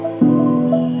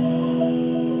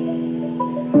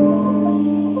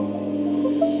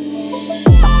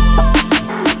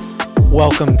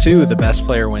Welcome to the Best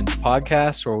Player Wins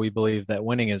podcast, where we believe that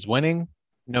winning is winning,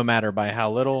 no matter by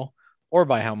how little or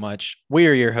by how much. We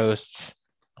are your hosts.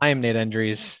 I am Nate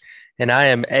Endries. And I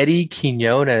am Eddie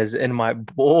Quinones. And my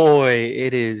boy,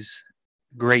 it is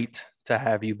great to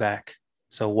have you back.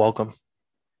 So welcome.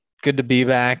 Good to be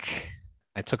back.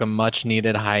 I took a much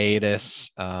needed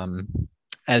hiatus.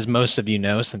 As most of you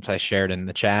know, since I shared in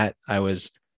the chat, I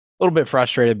was a little bit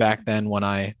frustrated back then when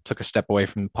I took a step away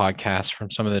from the podcast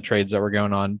from some of the trades that were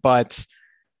going on. But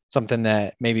something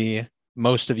that maybe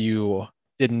most of you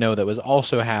didn't know that was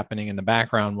also happening in the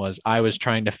background was I was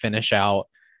trying to finish out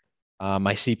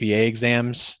my CPA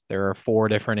exams. There are 4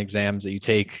 different exams that you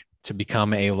take to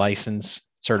become a licensed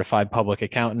certified public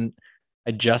accountant.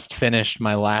 I just finished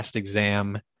my last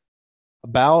exam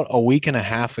about a week and a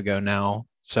half ago now.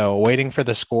 So waiting for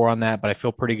the score on that, but I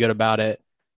feel pretty good about it.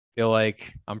 Feel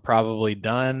like I'm probably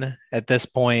done at this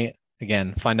point.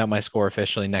 Again, find out my score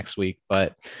officially next week,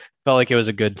 but felt like it was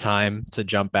a good time to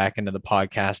jump back into the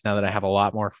podcast now that I have a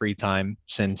lot more free time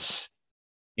since,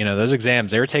 those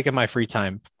exams, they were taking my free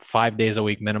time 5 days a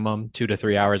week minimum, 2 to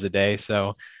 3 hours a day.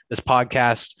 So this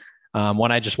podcast, when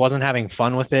I just wasn't having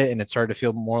fun with it and it started to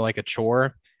feel more like a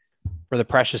chore for the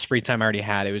precious free time I already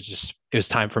had, it was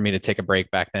time for me to take a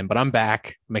break back then. But I'm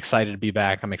back. I'm excited to be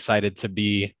back. I'm excited to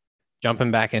be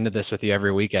jumping back into this with you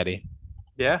every week, Eddie.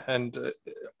 Yeah. And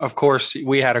of course,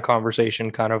 we had a conversation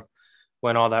kind of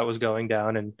when all that was going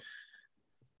down. And,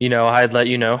 I'd let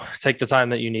you know, take the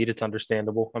time that you need. It's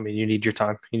understandable. I mean, you need your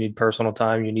time. You need personal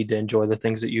time. You need to enjoy the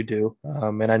things that you do.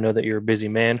 And I know that you're a busy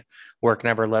man. Work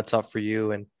never lets up for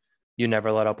you, and you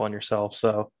never let up on yourself.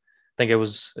 So I think it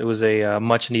was a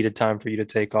much needed time for you to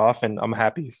take off, and I'm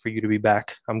happy for you to be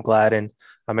back. I'm glad, and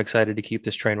I'm excited to keep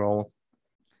this train rolling.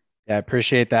 Yeah, I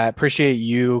appreciate that. Appreciate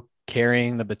you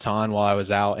carrying the baton while I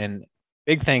was out. And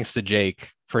big thanks to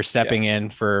Jake for stepping in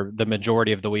for the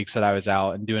majority of the weeks that I was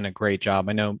out and doing a great job.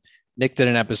 I know Nick did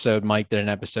an episode, Mike did an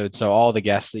episode. So all the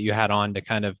guests that you had on to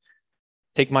kind of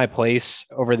take my place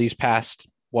over these past,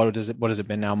 what has it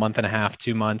been now? A month and a half,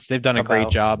 2 months. They've done a great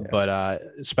job, but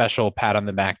special pat on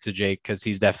the back to Jake, because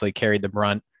he's definitely carried the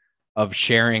brunt of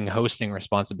sharing hosting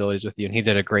responsibilities with you. And he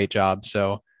did a great job.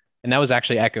 So, and that was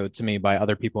actually echoed to me by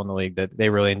other people in the league that they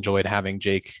really enjoyed having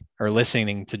Jake or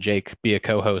listening to Jake be a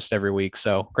co-host every week.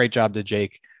 So great job to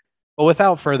Jake. But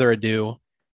without further ado,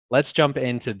 let's jump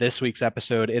into this week's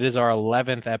episode. It is our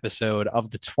 11th episode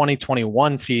of the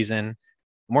 2021 season.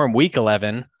 We're in week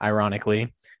 11,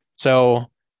 ironically. So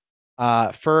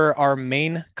for our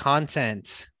main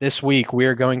content this week, we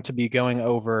are going to be going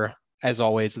over, as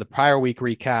always, the prior week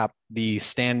recap, the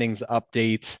standings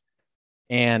update,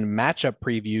 and matchup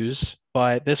previews.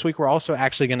 But this week, we're also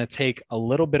actually going to take a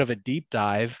little bit of a deep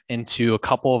dive into a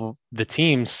couple of the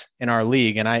teams in our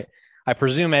league. And I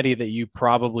presume, Eddie, that you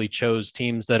probably chose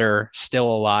teams that are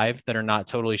still alive, that are not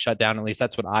totally shut down. At least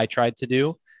that's what I tried to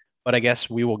do. But I guess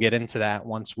we will get into that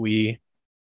once we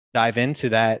dive into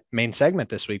that main segment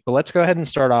this week. But let's go ahead and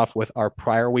start off with our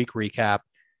prior week recap.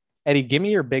 Eddie, give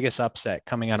me your biggest upset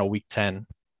coming out of week 10.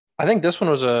 I think this one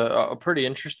was a pretty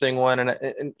interesting one,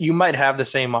 and you might have the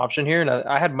same option here. And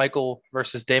I had Michael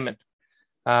versus Damon.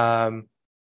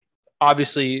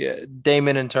 Obviously,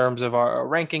 Damon, in terms of our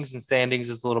rankings and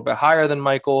standings, is a little bit higher than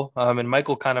Michael. And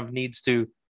Michael kind of needs to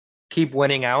keep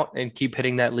winning out and keep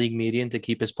hitting that league median to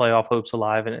keep his playoff hopes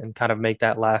alive and kind of make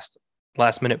that last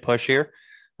minute push here.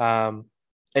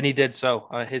 And he did so.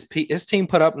 His team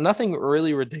put up nothing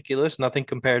really ridiculous, nothing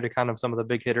compared to kind of some of the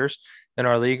big hitters in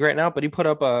our league right now, but he put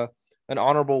up an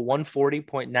honorable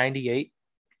 140.98.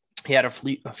 He had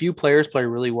a few players play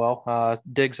really well.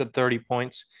 Diggs had 30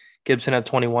 points. Gibson had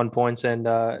 21 points, and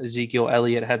Ezekiel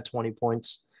Elliott had 20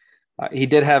 points. He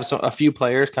did have a few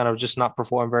players kind of just not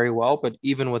perform very well, but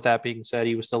even with that being said,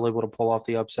 he was still able to pull off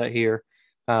the upset here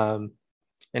and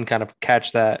kind of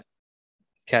catch that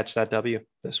W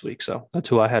this week. So that's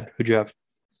who I had. Who'd you have?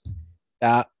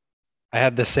 I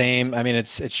had the same. I mean,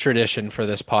 it's tradition for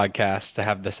this podcast to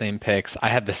have the same picks. I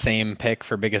had the same pick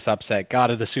for biggest upset,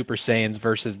 God of the Super Saiyans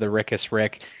versus the Rickus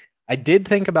Rick. I did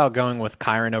think about going with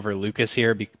Kyron over Lucas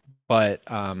here, but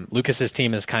Lucas's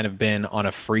team has kind of been on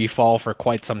a free fall for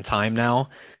quite some time now.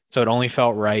 So it only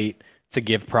felt right to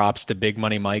give props to Big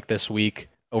Money Mike this week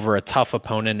over a tough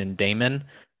opponent in Damon.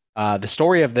 The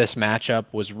story of this matchup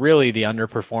was really the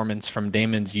underperformance from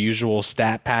Damon's usual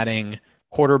stat padding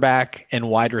quarterback and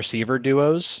wide receiver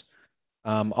duos,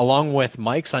 along with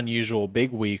Mike's unusual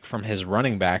big week from his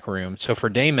running back room. So for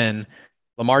Damon,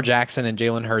 Lamar Jackson and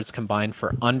Jalen Hurts combined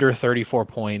for under 34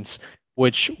 points,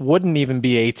 which wouldn't even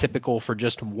be atypical for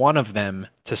just one of them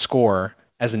to score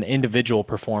as an individual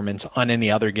performance on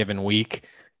any other given week.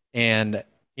 And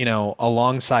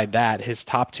alongside that, his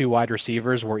top two wide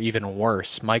receivers were even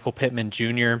worse. Michael Pittman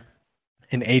Jr.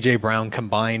 and AJ Brown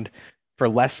combined for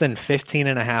less than 15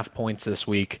 and a half points this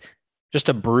week. Just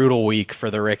a brutal week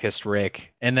for the Rickest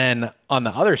Rick. And then on the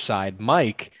other side,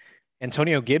 Mike,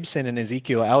 Antonio Gibson and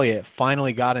Ezekiel Elliott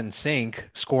finally got in sync,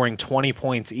 scoring 20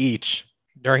 points each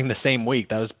during the same week.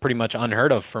 That was pretty much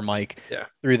unheard of for Mike Yeah.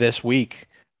 through this week.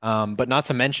 But not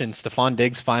to mention, Stephon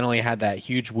Diggs finally had that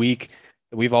huge week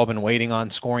that we've all been waiting on,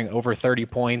 scoring over 30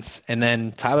 points. And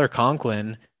then Tyler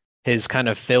Conklin, his kind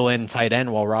of fill-in tight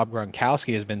end while Rob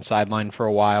Gronkowski has been sidelined for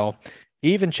a while.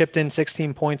 He even chipped in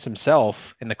 16 points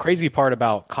himself. And the crazy part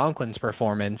about Conklin's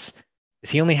performance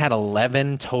is he only had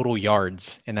 11 total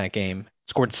yards in that game,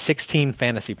 scored 16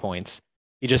 fantasy points.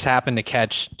 He just happened to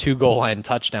catch two goal line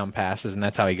touchdown passes, and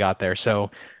that's how he got there.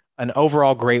 So, an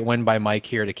overall great win by Mike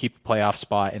here to keep a playoff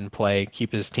spot in play,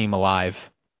 keep his team alive.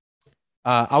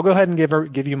 I'll go ahead and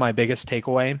give you my biggest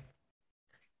takeaway.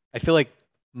 I feel like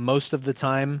most of the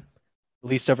time, at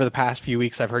least over the past few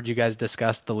weeks, I've heard you guys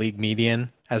discuss the league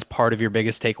median as part of your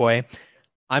biggest takeaway.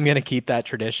 I'm going to keep that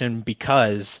tradition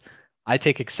because I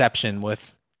take exception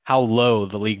with how low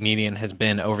the league median has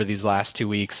been over these last 2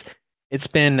 weeks.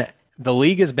 The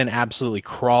league has been absolutely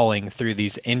crawling through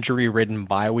these injury-ridden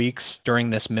bye weeks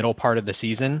during this middle part of the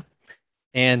season.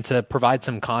 And to provide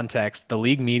some context, the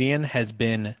league median has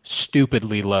been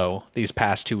stupidly low these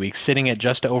past 2 weeks, sitting at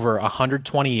just over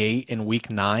 128 in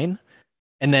week 9,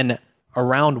 and then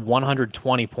around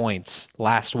 120 points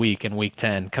last week in week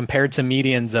 10, compared to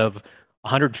medians of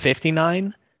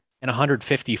 159 and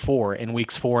 154 in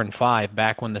weeks 4 and 5,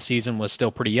 back when the season was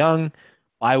still pretty young.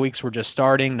 Bye weeks were just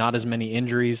starting, not as many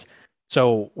injuries.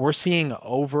 So we're seeing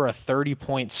over a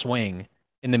 30-point swing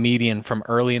in the median from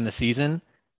early in the season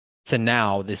to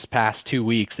now, this past 2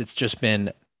 weeks. It's just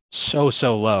been so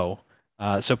low.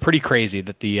 So pretty crazy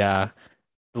that the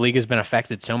league has been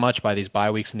affected so much by these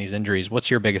bye weeks and these injuries.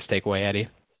 What's your biggest takeaway, Eddie?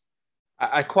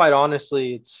 I quite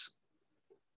honestly,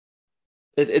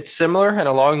 it's similar and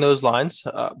along those lines,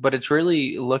 but it's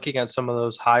really looking at some of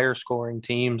those higher scoring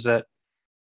teams that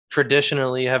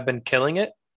traditionally have been killing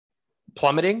it,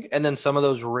 plummeting, and then some of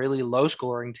those really low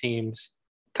scoring teams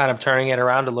kind of turning it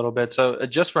around a little bit. So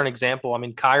just for an example, I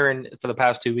mean, Kyron for the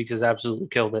past 2 weeks has absolutely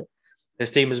killed it.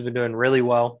 His team has been doing really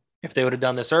well. If they would have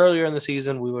done this earlier in the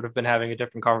season, we would have been having a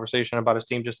different conversation about his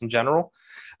team just in general.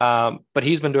 But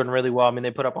he's been doing really well. I mean,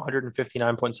 they put up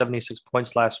 159.76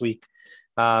 points last week.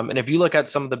 And if you look at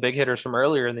some of the big hitters from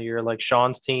earlier in the year, like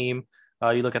Sean's team,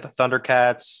 you look at the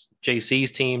Thundercats,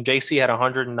 JC's team. JC had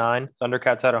 109,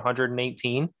 Thundercats had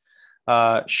 118.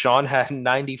 Sean had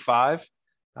 95.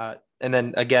 And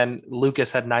then again,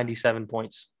 Lucas had 97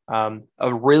 points.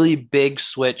 A really big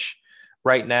switch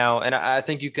right now. And I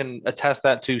think you can attest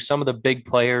that to some of the big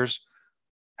players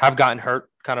have gotten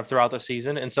hurt kind of throughout the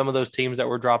season. And some of those teams that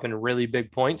were dropping really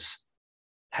big points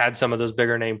had some of those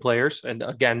bigger name players. And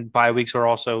again, bye weeks are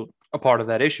also a part of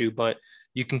that issue, but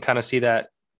you can kind of see that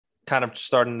kind of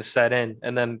starting to set in.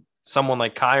 And then someone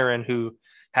like Kyron, who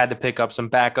had to pick up some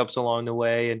backups along the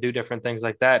way and do different things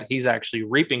like that, he's actually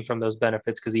reaping from those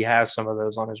benefits because he has some of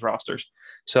those on his rosters.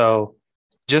 So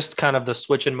just kind of the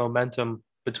switch in momentum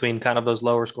between kind of those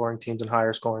lower scoring teams and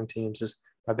higher scoring teams is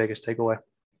my biggest takeaway.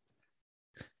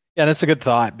 Yeah, that's a good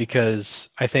thought because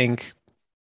I think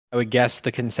I would guess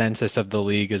the consensus of the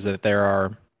league is that there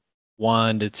are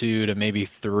 1 to 2 to maybe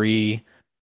 3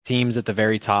 teams at the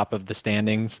very top of the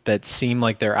standings that seem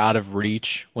like they're out of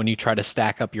reach when you try to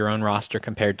stack up your own roster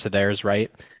compared to theirs,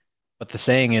 right? But the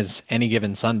saying is any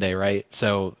given Sunday, right?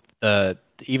 So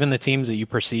even the teams that you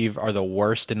perceive are the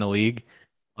worst in the league,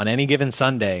 on any given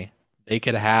Sunday, they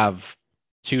could have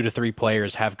 2 to 3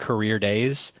 players have career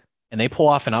days and they pull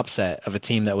off an upset of a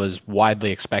team that was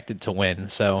widely expected to win.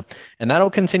 So, and that'll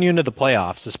continue into the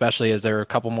playoffs, especially as there are a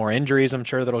couple more injuries, I'm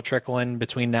sure that'll trickle in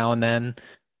between now and then.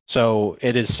 So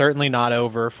it is certainly not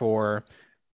over for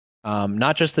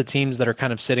not just the teams that are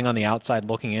kind of sitting on the outside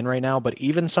looking in right now, but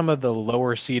even some of the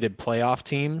lower seeded playoff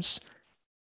teams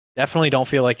definitely don't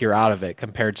feel like you're out of it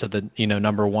compared to the,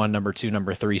 number 1, number 2,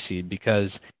 number 3 seed,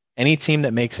 because any team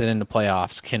that makes it into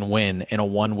playoffs can win in a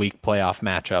 1 week playoff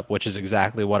matchup, which is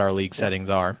exactly what our league settings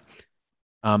are.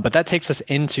 But that takes us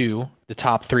into the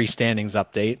top 3 standings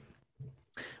update.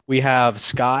 We have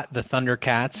Scott, the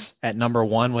Thundercats, at number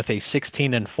 1 with a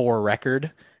 16-4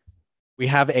 record. We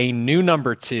have a new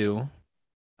number 2,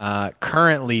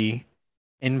 currently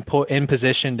in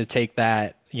position to take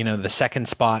that, the second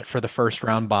spot for the first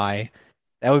round bye.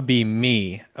 That would be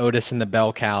me, Otis and the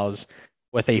Bell Cows,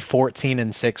 with a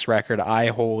 14-6 record. I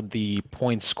hold the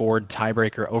points scored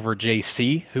tiebreaker over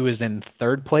JC, who is in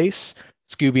third place.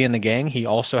 Scooby and the gang. He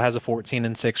also has a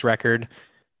 14-6 record.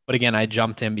 But again, I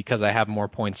jumped him because I have more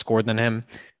points scored than him.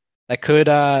 That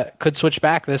could switch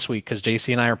back this week because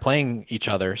JC and I are playing each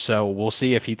other. So we'll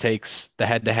see if he takes the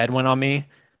head-to-head win on me.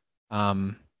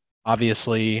 Um,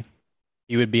 Obviously,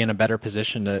 he would be in a better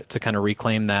position to kind of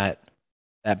reclaim that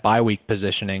bye week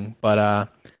positioning. But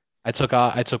I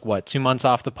took what, 2 months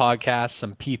off the podcast,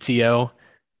 some PTO.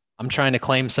 I'm trying to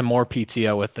claim some more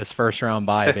PTO with this first round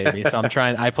bye, baby. So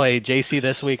I play JC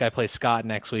this week. I play Scott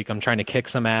next week. I'm trying to kick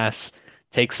some ass,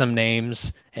 take some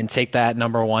names, and take that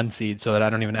number one seed so that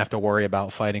I don't even have to worry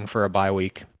about fighting for a bye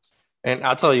week. And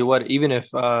I'll tell you what, even if,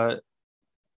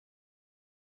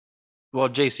 well,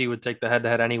 JC would take the head to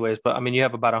head anyways, but I mean, you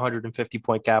have about 150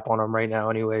 point gap on him right now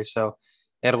anyway. So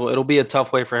it'll be a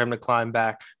tough way for him to climb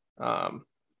back.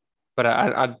 But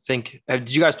I think,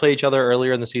 did you guys play each other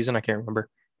earlier in the season? I can't remember.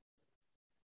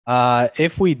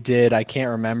 If we did, I can't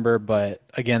remember, but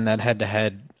again, that head to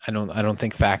head, I don't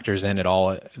think factors in at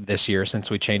all this year since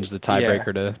we changed the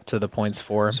tiebreaker to the points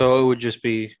for. So it would just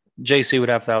be JC would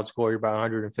have to outscore you by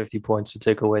 150 points to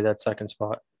take away that second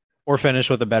spot. Or finish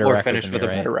with a better record. Or finish with a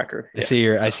better record.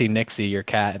 I see Nixie, your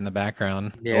cat, in the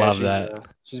background. Yeah, love that.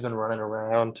 She's been running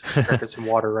around, drinking some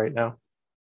water right now.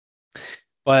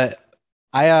 But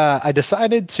I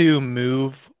decided to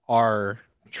move our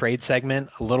trade segment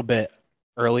a little bit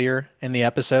earlier in the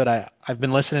episode. I've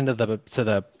been listening to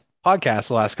the podcast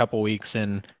the last couple of weeks,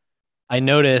 and I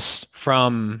noticed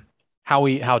from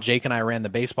how Jake and I ran the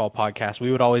baseball podcast,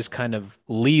 we would always kind of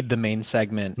lead the main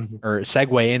segment or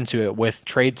segue into it with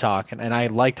trade talk. And I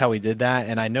liked how we did that.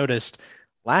 And I noticed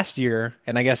last year,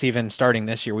 and I guess even starting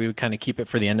this year, we would kind of keep it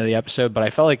for the end of the episode, but I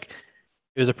felt like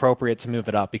it was appropriate to move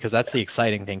it up because that's the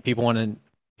exciting thing. People want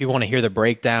to hear the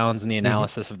breakdowns and the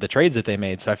analysis of the trades that they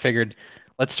made. So I figured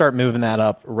let's start moving that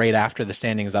up right after the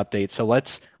standings update. So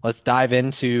let's dive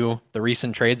into the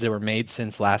recent trades that were made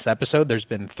since last episode. There's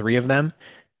been 3 of them.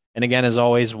 And again, as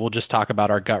always, we'll just talk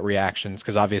about our gut reactions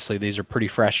because obviously these are pretty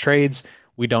fresh trades.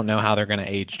 We don't know how they're going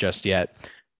to age just yet.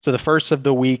 So the first of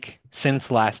the week since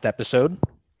last episode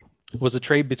was a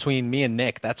trade between me and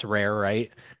Nick. That's rare, right?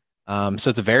 So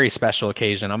it's a very special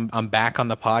occasion. I'm back on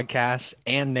the podcast,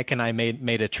 and Nick and I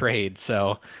made a trade.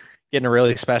 So getting a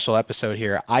really special episode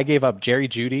here. I gave up Jerry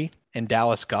Jeudy and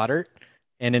Dallas Goedert,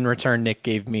 and in return, Nick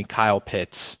gave me Kyle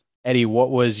Pitts. Eddie, what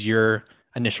was your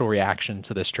initial reaction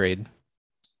to this trade?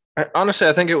 Honestly,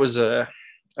 I think it was a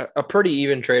pretty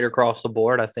even trade across the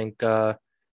board. I think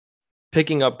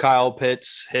picking up Kyle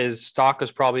Pitts, his stock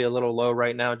is probably a little low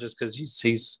right now just because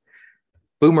he's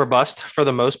boom or bust for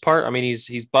the most part. I mean,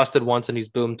 he's busted once and he's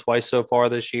boomed twice so far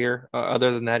this year.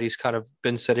 Other than that, he's kind of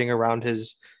been sitting around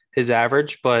his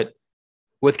average. But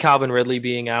with Calvin Ridley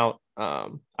being out,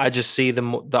 I just see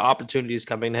the opportunities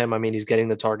coming to him. I mean, he's getting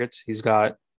the targets. He's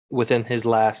got within his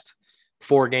last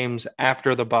 4 games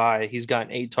after the bye, he's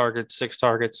gotten 8 targets, 6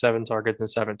 targets, 7 targets, and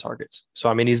 7 targets. So,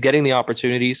 I mean, he's getting the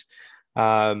opportunities.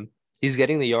 He's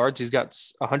getting the yards. He's got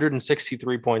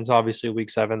 163 points, obviously,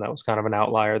 week 7. That was kind of an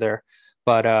outlier there.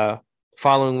 But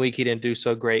following week, he didn't do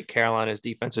so great. Carolina's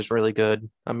defense is really good.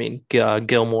 I mean,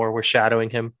 Gilmore was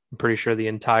shadowing him, I'm pretty sure, the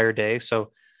entire day.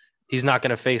 So he's not going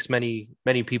to face many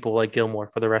people like Gilmore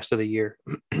for the rest of the year.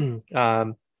 And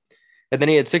then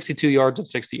he had 62 yards and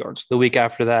 60 yards the week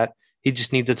after that. He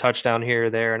just needs a touchdown here or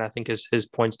there, and I think his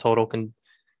points total can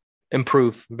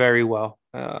improve very well.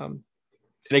 And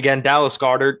again, Dallas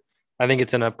Goedert, I think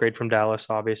it's an upgrade from Dallas,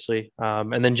 obviously.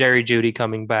 And then Jerry Jeudy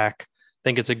coming back. I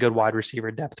think it's a good wide receiver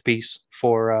depth piece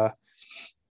for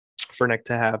Nick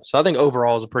to have. So I think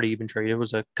overall is a pretty even trade. It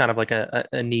was a kind of like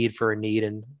a need for a need,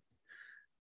 and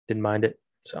didn't mind it.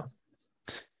 So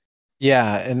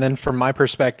yeah, and then from my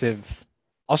perspective,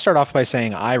 I'll start off by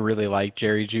saying I really like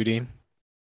Jerry Jeudy.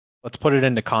 Let's put it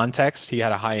into context. He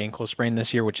had a high ankle sprain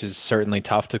this year, which is certainly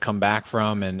tough to come back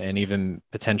from and even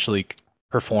potentially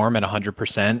perform at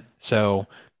 100%. So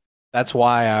that's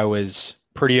why I was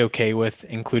pretty okay with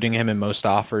including him in most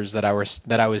offers that I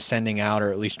was sending out,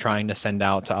 or at least trying to send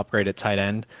out to upgrade at tight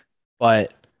end.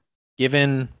 But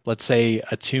given, let's say,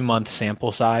 a 2-month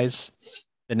sample size,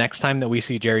 the next time that we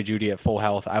see Jerry Jeudy at full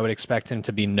health, I would expect him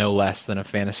to be no less than a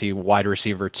fantasy wide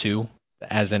receiver 2,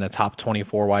 as in a top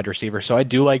 24 wide receiver. So I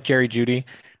do like Jerry Jeudy.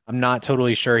 I'm not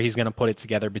totally sure he's going to put it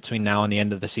together between now and the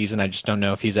end of the season. I just don't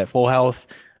know if he's at full health.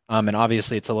 And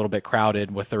obviously it's a little bit crowded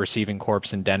with the receiving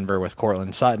corps in Denver with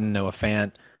Cortland Sutton, Noah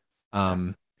Fant.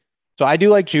 So I do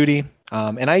like Jeudy.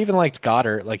 And I even liked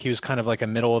Goddard. Like, he was kind of like a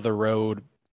middle of the road,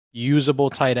 usable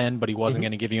tight end, but he wasn't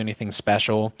going to give you anything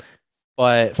special.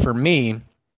 But for me,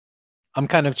 I'm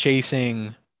kind of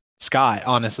chasing Scott.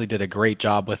 Honestly did a great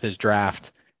job with his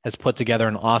draft. has put together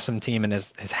an awesome team and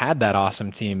has had that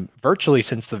awesome team virtually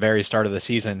since the very start of the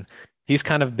season. He's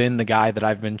kind of been the guy that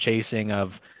I've been chasing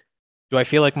of, do I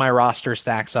feel like my roster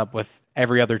stacks up with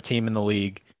every other team in the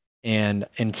league? And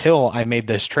until I made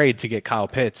this trade to get Kyle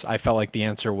Pitts, I felt like the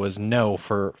answer was no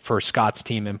for Scott's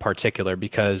team in particular,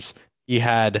 because he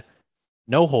had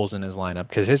no holes in his lineup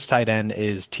because his tight end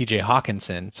is TJ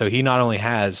Hawkinson. So he not only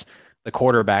has the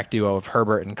quarterback duo of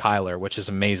Herbert and Kyler, which is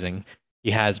amazing. He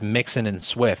has Mixon and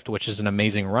Swift, which is an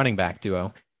amazing running back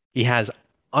duo. He has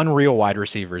unreal wide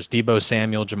receivers, Deebo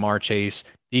Samuel, Jamar Chase,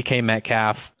 DK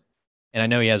Metcalf, and I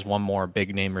know he has one more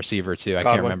big name receiver too. I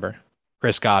can't remember.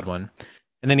 Chris Godwin.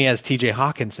 And then he has TJ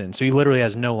Hawkinson. So he literally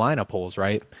has no lineup holes,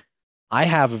 right? I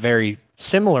have a very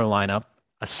similar lineup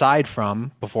aside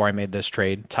from, before I made this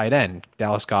trade, tight end.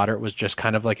 Dallas Goedert was just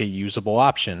kind of like a usable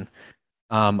option.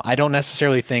 I don't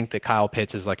necessarily think that Kyle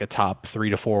Pitts is like a top 3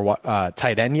 to 4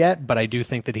 tight end yet, but I do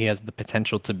think that he has the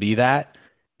potential to be that,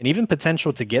 and even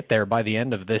potential to get there by the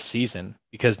end of this season,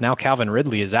 because now Calvin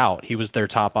Ridley is out. He was their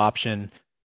top option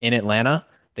in Atlanta.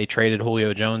 They traded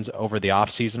Julio Jones over the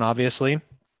offseason, obviously.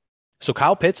 So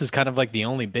Kyle Pitts is kind of like the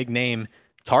only big name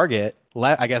target,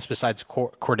 I guess, besides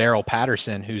Cordero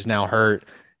Patterson, who's now hurt,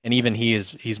 and even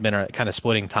he's been kind of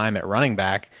splitting time at running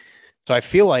back. So I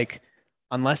feel like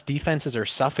unless defenses are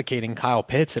suffocating Kyle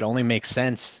Pitts, it only makes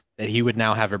sense that he would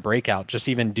now have a breakout, just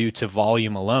even due to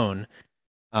volume alone.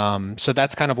 So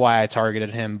that's kind of why I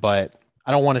targeted him, but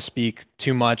I don't want to speak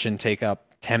too much and take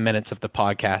up 10 minutes of the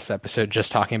podcast episode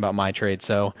just talking about my trade.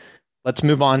 So let's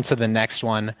move on to the next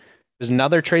one. There's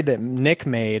another trade that Nick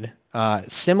made,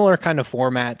 similar kind of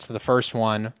format to the first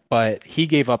one, but he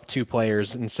gave up 2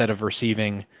 players instead of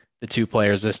receiving the 2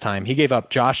 players this time. He gave up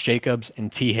Josh Jacobs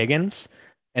and T. Higgins,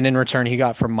 and in return, he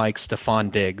got from Mike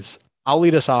Stefon Diggs. I'll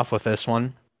lead us off with this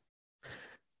one.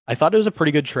 I thought it was a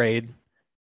pretty good trade.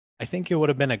 I think it would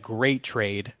have been a great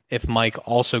trade if Mike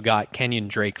also got Kenyon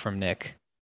Drake from Nick,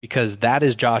 because that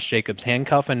is Josh Jacobs'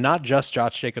 handcuff, and not just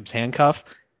Josh Jacobs' handcuff.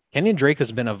 Kenyon Drake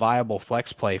has been a viable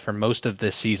flex play for most of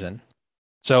this season.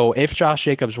 So if Josh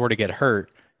Jacobs were to get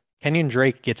hurt, Kenyon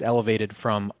Drake gets elevated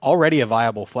from already a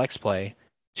viable flex play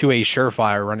to a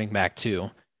surefire running back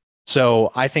too.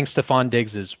 So I think Stefon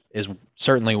Diggs is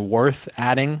certainly worth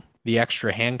adding the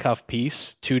extra handcuff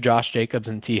piece to Josh Jacobs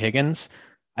and T. Higgins.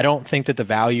 I don't think that the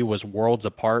value was worlds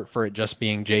apart for it just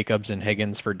being Jacobs and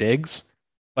Higgins for Diggs,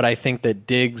 but I think that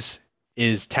Diggs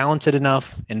is talented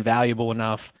enough and valuable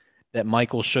enough that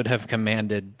Michael should have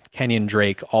commanded Kenyon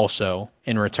Drake also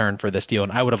in return for this deal,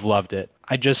 and I would have loved it.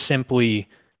 I just simply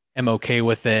am okay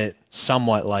with it,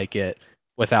 somewhat like it,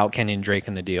 without Kenyon Drake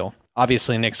in the deal.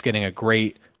 Obviously, Nick's getting a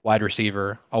great wide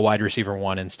receiver, a wide receiver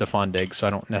 1 in Stefon Diggs, so I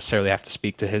don't necessarily have to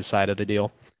speak to his side of the deal.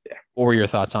 Yeah. What were your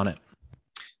thoughts on it?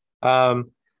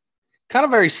 Kind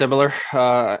of very similar.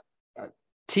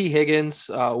 T.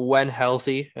 Higgins, when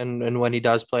healthy and when he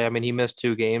does play, I mean, he missed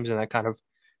 2 games, and that kind of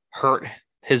hurt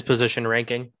his position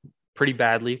ranking pretty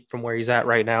badly from where he's at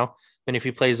right now. And if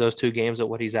he plays those 2 games at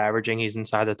what he's averaging, he's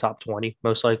inside the top 20,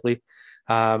 most likely.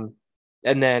 And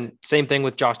then same thing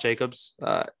with Josh Jacobs.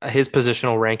 His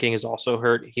positional ranking is also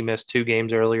hurt. He missed 2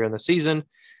 games earlier in the season.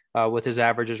 With his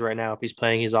averages right now, if he's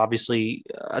playing, he's obviously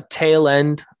a tail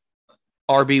end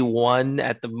RB1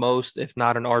 at the most, if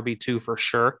not an RB2 for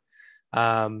sure.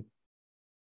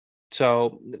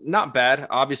 So not bad.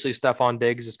 Obviously, Stefon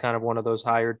Diggs is kind of one of those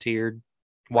higher tiered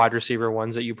wide receiver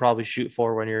ones that you probably shoot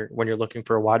for when you're looking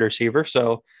for a wide receiver.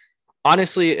 So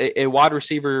honestly, a wide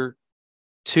receiver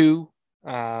 2.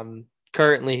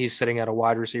 Currently, he's sitting at a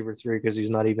wide receiver 3 because he's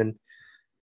not even,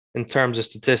 in terms of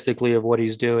statistically of what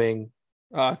he's doing,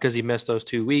 because he missed those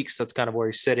 2 weeks. That's kind of where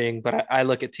he's sitting. But I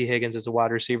look at T. Higgins as a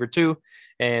wide receiver 2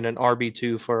 and an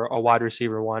RB2 for a wide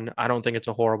receiver 1. I don't think it's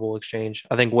a horrible exchange.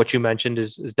 I think what you mentioned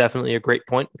is definitely a great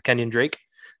point with Kenyon Drake.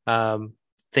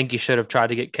 Think you should have tried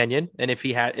to get Kenyon. And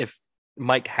if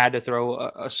Mike had to throw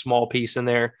a small piece in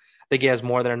there, I think he has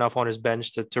more than enough on his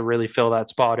bench to really fill that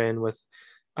spot in with,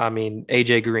 I mean,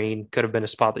 AJ Green could have been a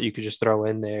spot that you could just throw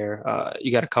in there.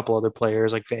 You got a couple other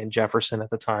players like Van Jefferson at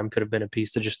the time could have been a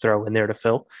piece to just throw in there to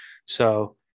fill.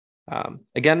 So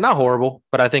again, not horrible,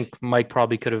 but I think Mike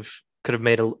probably could have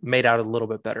made out a little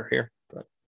bit better here. But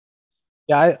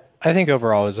yeah, I think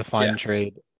overall it was a fine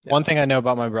trade. Yeah. One thing I know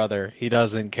about my brother, he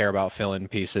doesn't care about fill-in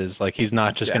pieces. Like he's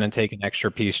not just going to take an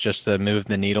extra piece just to move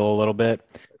the needle a little bit.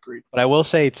 Agreed. But I will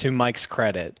say, to Mike's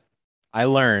credit, I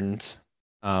learned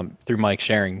through Mike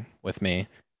sharing with me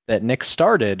that Nick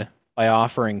started by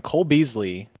offering Cole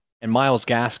Beasley and Myles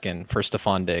Gaskin for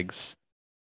Stefon Diggs.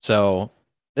 So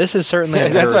this is certainly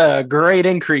that's a great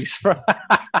increase.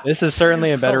 This is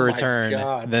certainly a better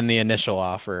return than the initial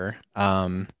offer.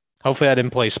 Hopefully I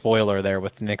didn't play spoiler there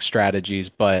with Nick's strategies,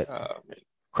 but Uh,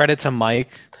 credit to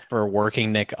Mike for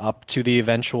working Nick up to the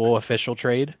eventual official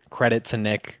trade. Credit to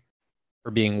Nick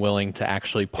for being willing to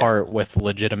actually yeah. part with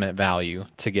legitimate value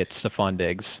to get Stephon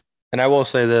Diggs. And I will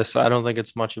say this, I don't think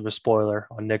it's much of a spoiler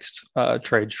on Nick's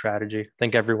trade strategy. I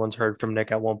think everyone's heard from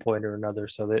Nick at one point or another,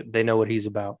 so they know what he's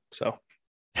about. So,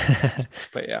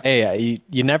 but yeah, Hey,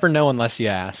 you never know unless you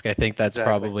ask. I think that's exactly.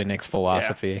 probably Nick's Yeah.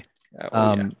 philosophy. Oh yeah,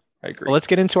 Um, I but agree. let's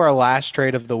get into our last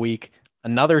trade of the week.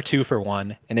 Another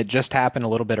 2-for-1, and it just happened a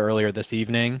little bit earlier this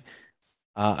evening.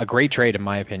 A great trade, in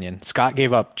my opinion. Scott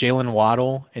gave up Jalen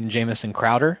Waddle and Jamison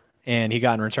Crowder, and he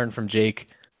got in return from Jake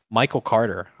Michael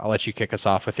Carter. I'll let you kick us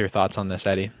off with your thoughts on this,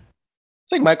 Eddie. I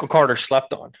think Michael Carter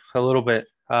slept on a little bit.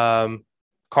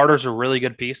 Carter's a really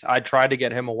good piece. I tried to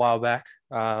get him a while back,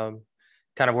 kind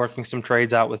of working some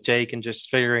trades out with Jake and just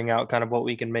figuring out kind of what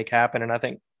we can make happen. And I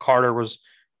think Carter was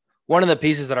one of the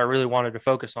pieces that I really wanted to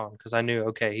focus on because I knew,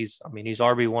 okay, he's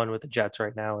RB1 with the Jets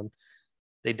right now, and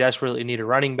they desperately need a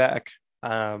running back.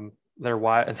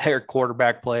 Their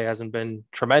quarterback play hasn't been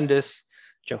tremendous.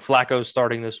 Joe Flacco's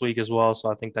starting this week as well, so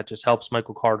I think that just helps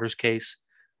Michael Carter's case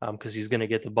because he's going to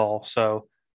get the ball. So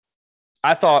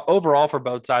I thought overall for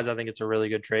both sides, I think it's a really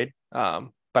good trade.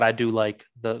 But I do like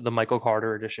the Michael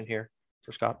Carter edition here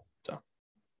for Scott. So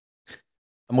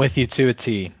I'm with you to a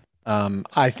T.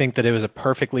 I think that it was a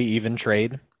perfectly even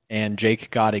trade, and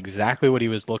Jake got exactly what he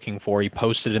was looking for. He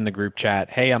posted in the group chat,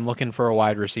 "Hey, I'm looking for a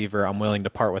wide receiver. I'm willing to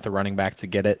part with a running back to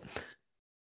get it."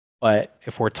 But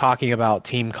if we're talking about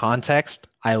team context,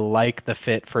 I like the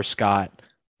fit for Scott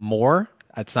more.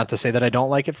 That's not to say that I don't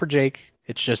like it for Jake.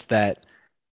 It's just that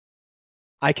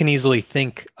I can easily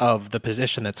think of the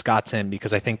position that Scott's in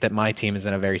because I think that my team is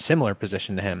in a very similar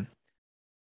position to him.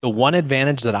 The one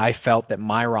advantage that I felt that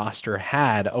my roster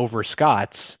had over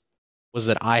Scott's was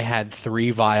that I had three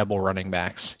viable running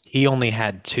backs. He only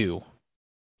had two.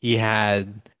 He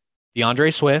had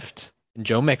DeAndre Swift and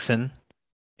Joe Mixon,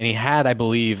 and he had, I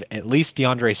believe, at least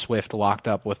DeAndre Swift locked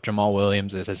up with Jamal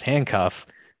Williams as his handcuff,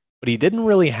 but he didn't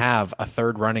really have a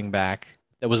third running back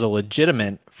that was a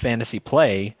legitimate fantasy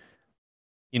play,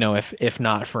 if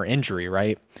not for injury,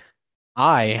 right?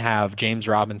 I have James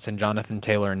Robinson, Jonathan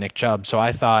Taylor, and Nick Chubb, so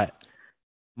I thought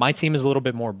my team is a little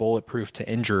bit more bulletproof to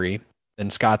injury than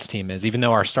Scott's team is, even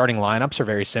though our starting lineups are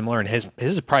very similar, and his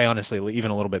is probably honestly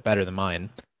even a little bit better than mine.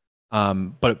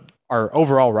 But our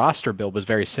overall roster build was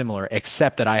very similar,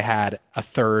 except that I had a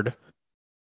third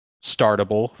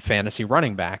startable fantasy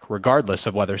running back, regardless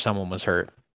of whether someone was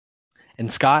hurt.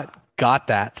 And Scott got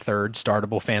that third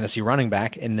startable fantasy running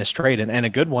back in this trade, and a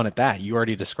good one at that. You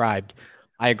already described.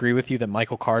 I agree with you that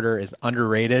Michael Carter is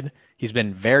underrated. He's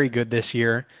been very good this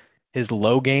year. His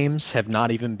low games have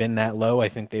not even been that low. I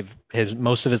think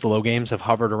most of his low games have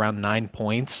hovered around 9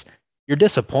 points. You're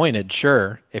disappointed,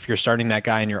 sure, if you're starting that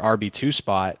guy in your RB2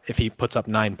 spot if he puts up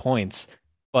 9 points,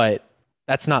 but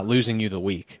that's not losing you the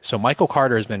week. So Michael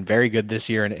Carter has been very good this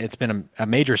year, and it's been a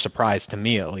major surprise to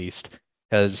me at least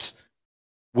because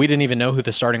we didn't even know who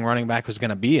the starting running back was going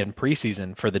to be in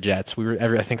preseason for the Jets.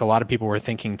 I think a lot of people were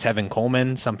thinking Tevin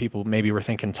Coleman. Some people maybe were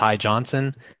thinking Ty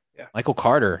Johnson. yeah, Michael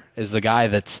Carter is the guy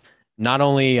that's not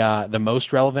only the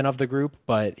most relevant of the group,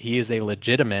 but he is a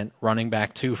legitimate running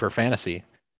back too for fantasy,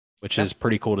 which yeah. is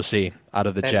pretty cool to see out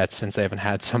of the And Jets since they haven't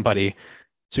had somebody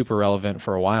super relevant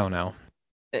for a while now.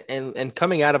 and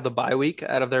coming out of their bye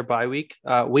week,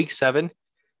 week 7,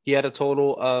 he had a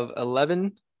total of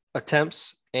 11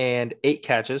 attempts and 8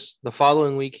 catches. The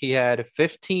following week, he had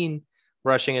 15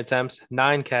 rushing attempts,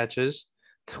 9 catches.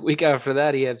 The week after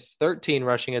that, he had 13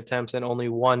 rushing attempts and only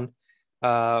 1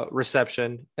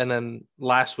 reception. And then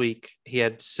last week, he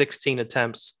had 16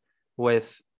 attempts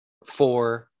with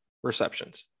 4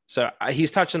 receptions. So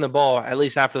he's touching the ball, at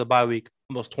least after the bye week,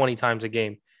 almost 20 times a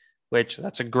game, which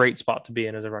that's a great spot to be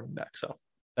in as a running back. So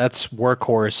That's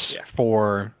workhorse yeah,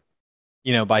 for,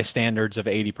 by standards of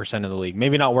 80% of the league.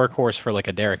 Maybe not workhorse for like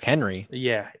a Derrick Henry,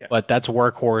 yeah, yeah. but that's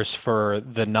workhorse for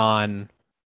the non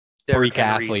Derrick freak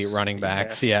athlete Henry's, running yeah,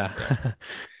 backs. Yeah. yeah.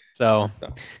 So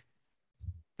So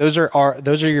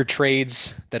those are your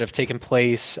trades that have taken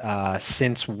place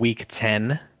since week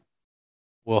 10.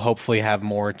 We'll hopefully have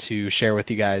more to share with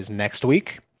you guys next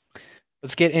week.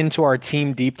 Let's get into our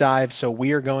team deep dive. So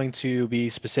we are going to be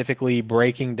specifically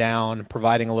breaking down,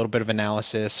 providing a little bit of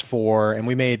analysis for, and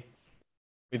we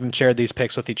haven't shared these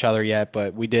picks with each other yet,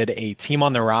 but we did a team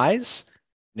on the rise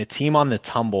and a team on the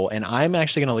tumble. And I'm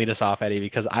actually going to lead us off, Eddie,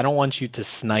 because I don't want you to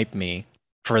snipe me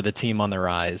for the team on the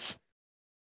rise.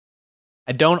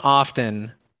 I don't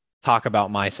often talk about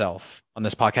myself on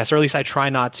this podcast, or at least I try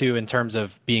not to in terms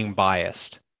of being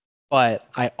biased. But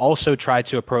I also try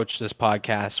to approach this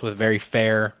podcast with very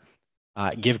fair,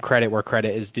 give credit where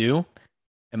credit is due.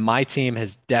 And my team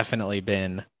has definitely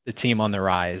been the team on the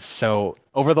rise. So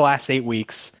over the last 8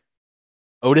 weeks,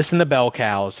 Otis and the Bell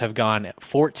Cows have gone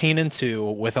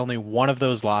 14-2 with only one of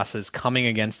those losses coming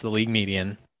against the league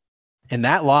median. And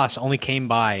that loss only came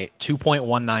by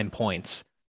 2.19 points.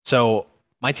 So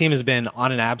my team has been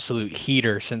on an absolute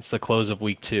heater since the close of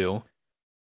week 2.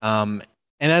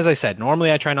 And as I said,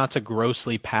 normally I try not to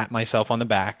grossly pat myself on the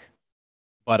back,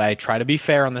 but I try to be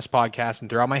fair on this podcast. And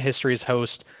throughout my history as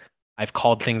host, I've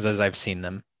called things as I've seen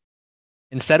them.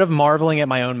 Instead of marveling at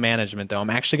my own management, though,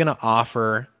 I'm actually going to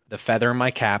offer the feather in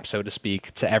my cap, so to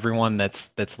speak, to everyone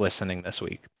that's listening this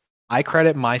week. I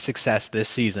credit my success this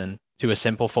season to a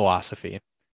simple philosophy.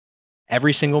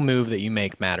 Every single move that you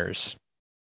make matters.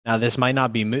 Now, this might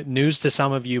not be news to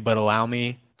some of you, but allow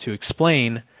me to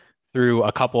explain through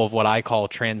a couple of what I call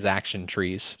transaction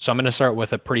trees. So I'm going to start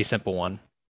with a pretty simple one.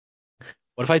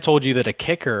 What if I told you that a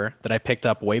kicker that I picked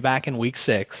up way back in week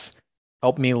 6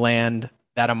 helped me land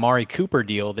that Amari Cooper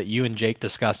deal that you and Jake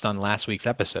discussed on last week's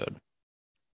episode?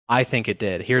 I think it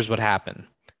did. Here's what happened.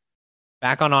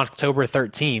 Back on October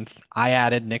 13th, I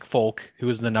added Nick Folk, who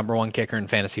was the number 1 kicker in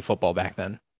fantasy football back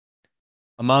then.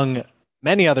 Among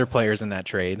many other players in that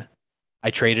trade,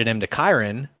 I traded him to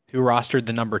Kyron, who rostered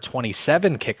the number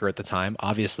 27 kicker at the time,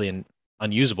 obviously an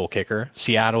unusable kicker,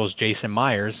 Seattle's Jason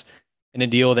Myers, in a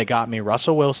deal that got me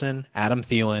Russell Wilson, Adam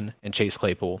Thielen, and Chase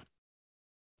Claypool.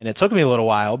 And it took me a little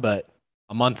while, but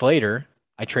a month later,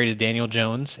 I traded Daniel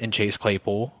Jones and Chase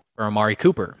Claypool for Amari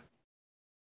Cooper.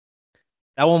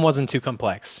 That one wasn't too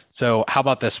complex. So how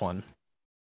about this one?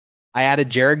 I added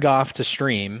Jared Goff to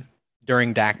stream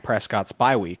during Dak Prescott's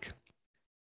bye week.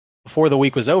 Before the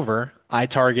week was over, I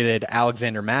targeted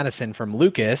Alexander Mattison from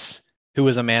Lucas, who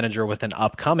was a manager with an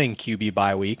upcoming QB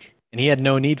bye week, and he had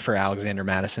no need for Alexander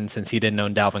Mattison since he didn't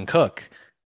own Dalvin Cook.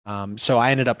 So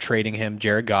I ended up trading him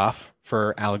Jared Goff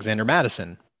for Alexander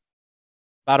Mattison.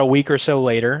 About a week or so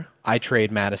later, I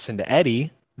trade Mattison to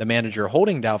Eddie, the manager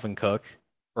holding Dalvin Cook,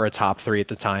 for a top 3 at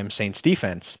the time Saints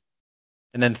defense.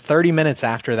 And then 30 minutes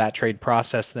after that trade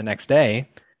process the next day,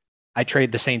 I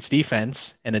trade the Saints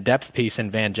defense and a depth piece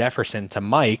in Van Jefferson to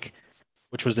Mike,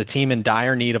 which was a team in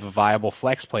dire need of a viable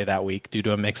flex play that week due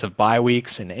to a mix of bye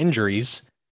weeks and injuries,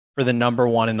 for the number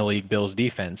 1 in the league Bills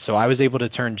defense. So I was able to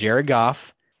turn Jared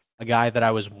Goff, a guy that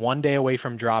I was 1 day away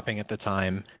from dropping at the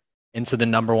time, into the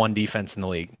number 1 defense in the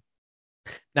league.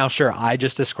 Now, sure, I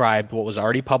just described what was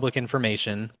already public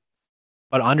information,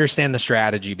 but understand the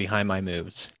strategy behind my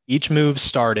moves. Each move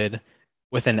started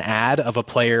with an ad of a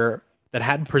player that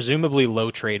had presumably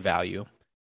low trade value.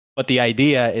 But the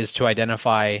idea is to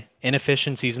identify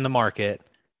inefficiencies in the market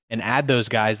and add those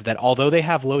guys that, although they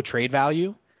have low trade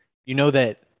value, you know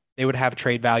that they would have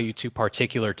trade value to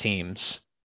particular teams.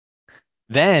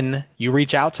 Then you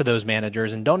reach out to those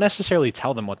managers and don't necessarily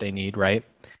tell them what they need, right?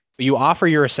 But you offer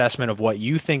your assessment of what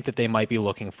you think that they might be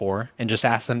looking for and just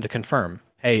ask them to confirm.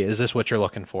 Hey, is this what you're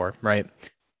looking for, right?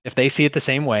 If they see it the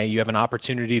same way, you have an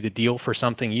opportunity to deal for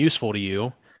something useful to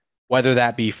you, whether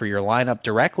that be for your lineup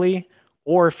directly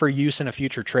or for use in a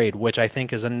future trade, which I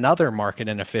think is another market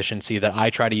inefficiency that I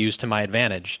try to use to my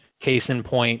advantage. Case in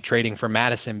point, trading for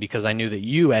Madison because I knew that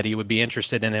you, Eddie, would be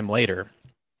interested in him later.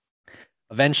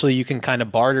 Eventually, you can kind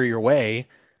of barter your way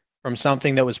from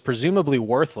something that was presumably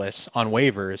worthless on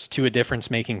waivers to a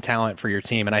difference-making talent for your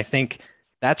team. And I think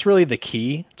that's really the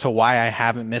key to why I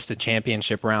haven't missed a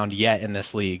championship round yet in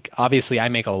this league. Obviously, I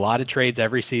make a lot of trades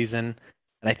every season,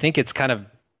 and I think it's kind of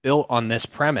built on this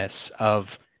premise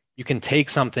of you can take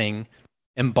something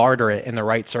and barter it in the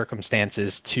right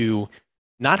circumstances to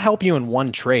not help you in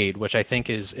one trade, which I think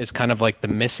is kind of like the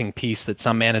missing piece that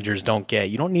some managers don't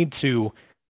get. You don't need to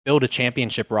build a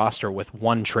championship roster with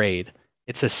one trade.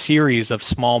 It's a series of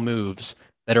small moves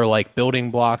that are like building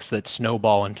blocks that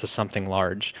snowball into something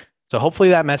large. So hopefully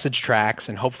that message tracks,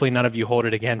 and hopefully none of you hold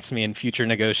it against me in future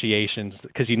negotiations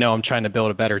because you know I'm trying to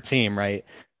build a better team, right?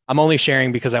 I'm only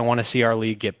sharing because I want to see our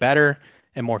league get better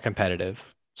and more competitive.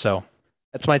 So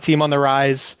that's my team on the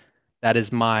rise. That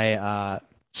is my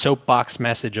soapbox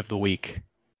message of the week.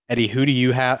 Eddie, who do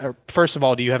you have? First of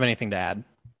all, do you have anything to add?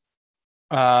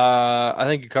 I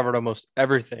think you covered almost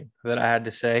everything that I had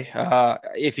to say.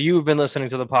 If you've been listening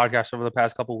to the podcast over the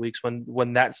past couple of weeks,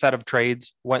 when that set of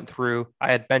trades went through,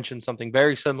 I had mentioned something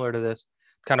very similar to this,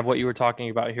 kind of what you were talking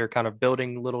about here, kind of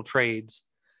building little trades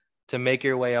to make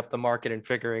your way up the market and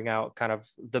figuring out kind of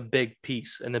the big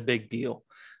piece and the big deal.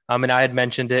 And I had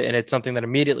mentioned it, and it's something that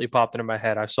immediately popped into my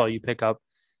head. I saw you pick up,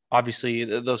 obviously,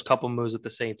 those couple moves at the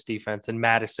Saints defense and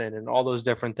Madison and all those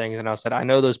different things. And I said, I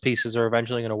know those pieces are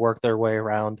eventually going to work their way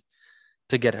around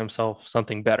to get himself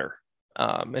something better.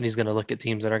 And he's going to look at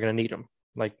teams that are going to need him,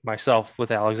 like myself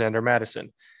with Alexander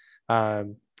Madison.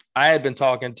 Um, I had been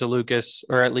talking to Lucas,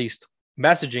 or at least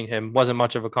messaging him, wasn't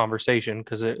much of a conversation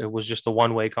because it was just a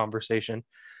one-way conversation.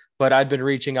 But I'd been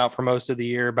reaching out for most of the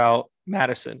year about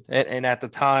Madison. And at the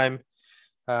time,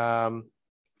 I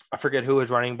forget who his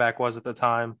running back was at the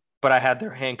time, but I had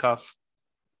their handcuff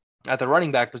at the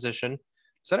running back position.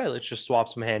 Said, hey, let's just swap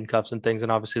some handcuffs and things.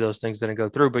 And obviously those things didn't go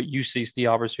through, but you seized the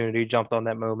opportunity, jumped on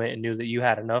that moment and knew that you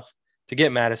had enough to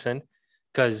get Madison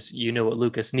because you knew what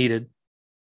Lucas needed.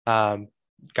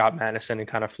 Got Madison and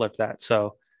kind of flipped that.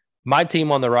 So my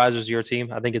team on the rise was your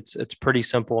team. I think it's pretty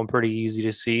simple and pretty easy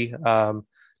to see.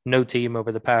 No team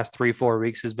over the past 3-4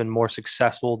 weeks has been more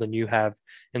successful than you have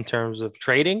in terms of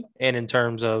trading and in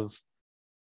terms of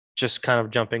just kind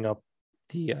of jumping up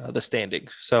the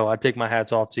standings. So I take my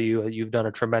hats off to you. You've done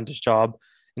a tremendous job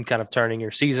in kind of turning your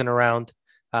season around.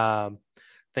 I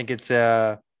think it's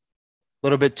a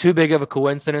little bit too big of a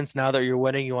coincidence now that you're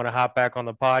winning. You want to hop back on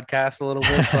the podcast a little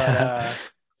bit, but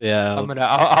yeah,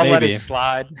 I'll let it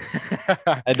slide.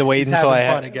 I had to wait until I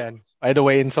had to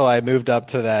wait until I moved up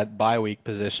to that bye week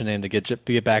positioning to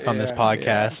get back on this podcast.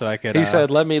 Yeah. So I could. He said,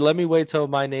 "Let me wait till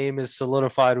my name is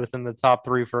solidified within the top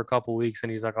 3 for a couple weeks."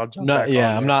 And he's like, "I'll jump back."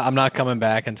 Yeah, I'm not coming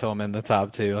back until I'm in the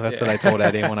top 2. That's what I told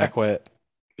Eddie when I quit.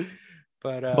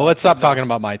 But let's stop talking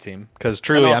about my team because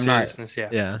truly I'm not.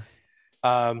 Yeah.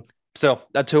 So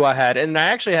that's who I had, and I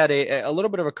actually had a little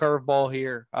bit of a curveball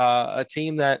here. A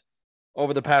team that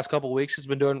over the past couple of weeks has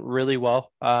been doing really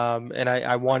well. And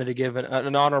I wanted to give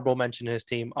an honorable mention to his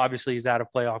team. Obviously, he's out of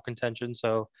playoff contention,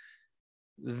 so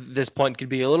this point could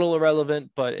be a little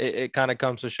irrelevant, but it kind of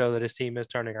comes to show that his team is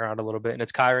turning around a little bit. And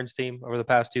it's Kyron's team. Over the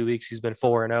past 2 weeks, he's been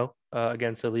 4-0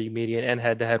 against the league median and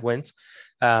head-to-head wins.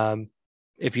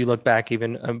 If you look back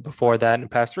even before that, in the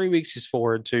past 3 weeks, he's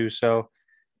 4-2. So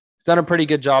he's done a pretty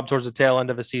good job towards the tail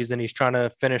end of the season. He's trying to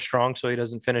finish strong so he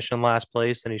doesn't finish in last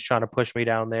place, and he's trying to push me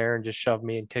down there and just shove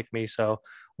me and kick me. So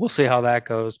we'll see how that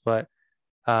goes. But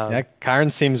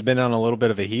Kyron's team's been on a little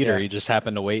bit of a heater. He just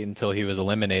happened to wait until he was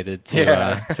eliminated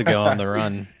to go on the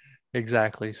run.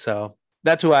 Exactly. So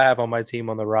that's who I have on my team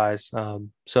on the rise.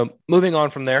 So moving on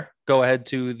from there, go ahead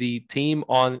to the team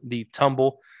on the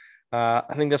tumble.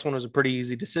 I think this one was a pretty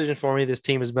easy decision for me. This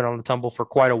team has been on the tumble for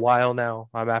quite a while now.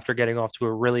 After getting off to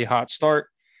a really hot start,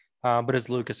 but it's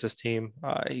Lucas's team.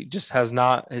 He just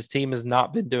his team has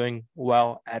not been doing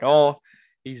well at all.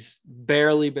 He's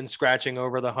barely been scratching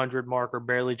over the 100 mark or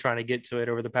barely trying to get to it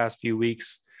over the past few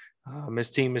weeks.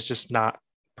 His team has just not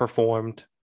performed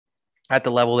at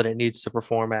the level that it needs to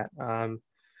perform at.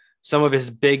 Some of his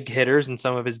big hitters and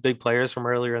some of his big players from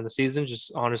earlier in the season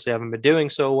just honestly haven't been doing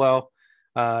so well.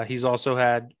 He's also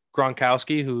had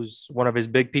Gronkowski, who's one of his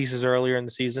big pieces earlier in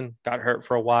the season, got hurt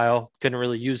for a while, couldn't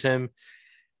really use him.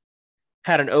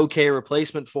 Had an okay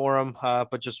replacement for him,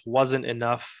 but just wasn't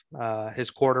enough.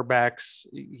 His quarterbacks,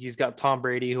 he's got Tom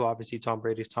Brady, who obviously Tom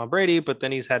Brady's Tom Brady, but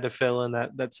then he's had to fill in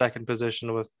that second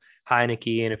position with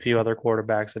Heineke and a few other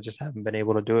quarterbacks that just haven't been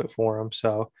able to do it for him.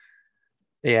 So,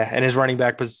 yeah, and his running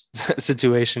back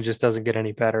situation just doesn't get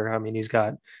any better. I mean, he's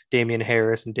got Damian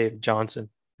Harris and David Johnson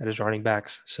at his running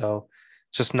backs. So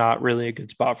it's just not really a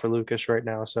good spot for Lucas right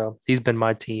now. So he's been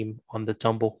my team on the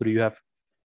tumble. Who do you have?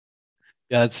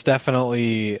 Yeah, it's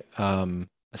definitely a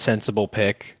sensible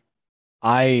pick.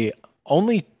 I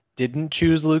only didn't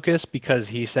choose Lucas because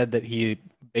he said that he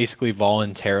basically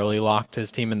voluntarily locked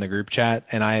his team in the group chat.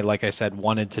 And I, like I said,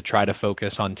 wanted to try to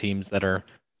focus on teams that are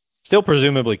still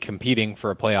presumably competing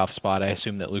for a playoff spot. I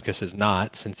assume that Lucas is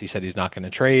not, since he said he's not going to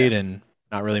trade and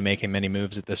not really making many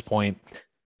moves at this point.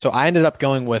 So I ended up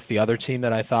going with the other team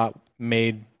that I thought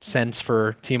made sense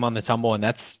for team on the tumble, and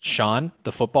that's Sean,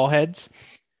 the football heads.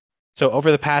 So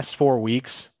over the past 4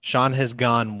 weeks, Sean has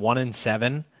gone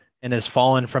 1-7 and has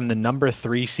fallen from the number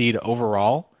 3 seed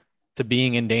overall to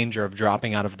being in danger of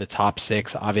dropping out of the top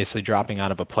 6, obviously dropping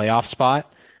out of a playoff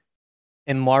spot.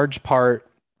 In large part,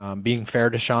 being fair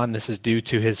to Sean, this is due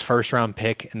to his first round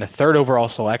pick and the 3rd overall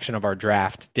selection of our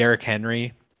draft, Derrick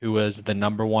Henry, who was the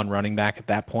number 1 running back at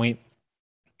that point,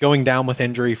 going down with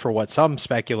injury for what some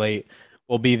speculate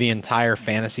will be the entire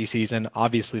fantasy season.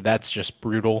 Obviously, that's just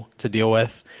brutal to deal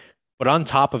with. But on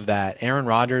top of that, Aaron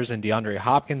Rodgers and DeAndre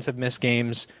Hopkins have missed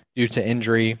games due to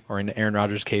injury, or in Aaron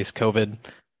Rodgers' case, COVID.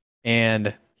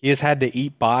 And he has had to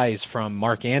eat buys from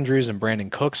Mark Andrews and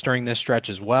Brandon Cooks during this stretch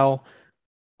as well.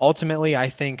 Ultimately, I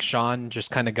think Sean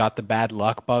just kind of got the bad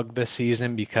luck bug this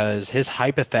season because his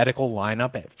hypothetical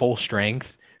lineup at full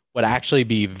strength would actually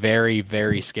be very,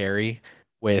 very scary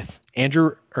with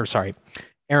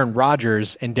Aaron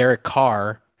Rodgers and Derek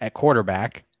Carr at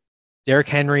quarterback, Derrick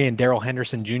Henry and Darrell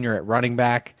Henderson Jr. at running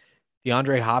back,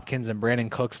 DeAndre Hopkins and Brandon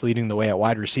Cooks leading the way at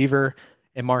wide receiver,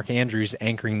 and Mark Andrews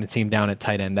anchoring the team down at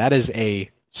tight end. That is a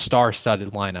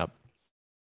star-studded lineup.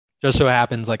 Just so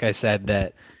happens, like I said,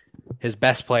 that his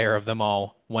best player of them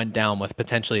all went down with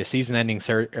potentially a season-ending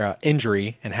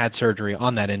injury and had surgery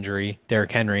on that injury,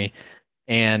 Derrick Henry,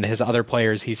 and his other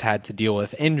players he's had to deal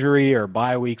with injury or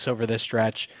bye weeks over this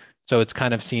stretch. So it's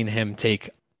kind of seen him take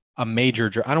a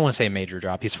major, I don't want to say a major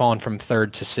drop. He's fallen from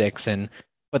third to sixth,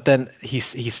 but then he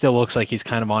still looks like he's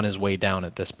kind of on his way down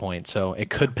at this point. So it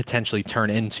could potentially turn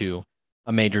into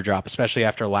a major drop, especially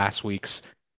after last week's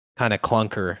kind of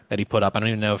clunker that he put up. I don't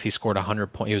even know if he scored 100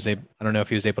 points. I don't know if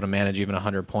he was able to manage even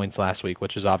 100 points last week,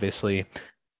 which is obviously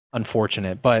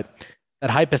unfortunate. But that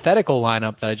hypothetical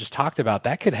lineup that I just talked about,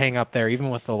 that could hang up there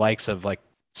even with the likes of like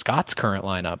Scott's current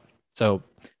lineup. So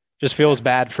just feels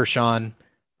bad for Sean.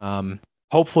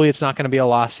 Hopefully it's not going to be a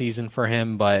lost season for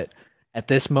him, but at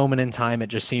this moment in time, it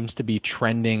just seems to be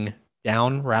trending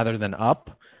down rather than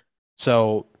up.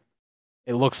 So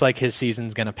it looks like his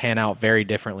season's going to pan out very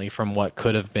differently from what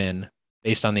could have been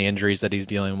based on the injuries that he's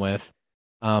dealing with.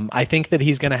 I think that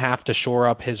he's going to have to shore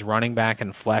up his running back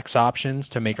and flex options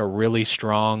to make a really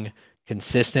strong,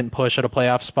 consistent push at a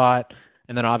playoff spot.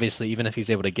 And then obviously, even if he's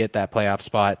able to get that playoff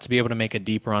spot, to be able to make a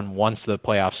deep run once the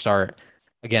playoffs start,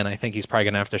 again, I think he's probably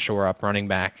going to have to shore up running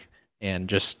back and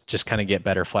just kind of get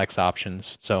better flex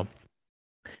options. So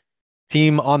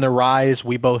team on the rise,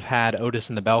 we both had Otis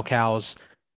and the Bell Cows.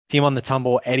 Team on the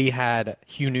tumble, Eddie had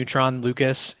Hugh Neutron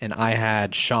Lucas, and I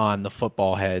had Sean the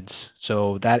Football Heads.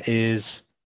 So that is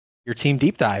your team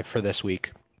deep dive for this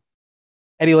week.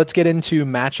 Eddie, let's get into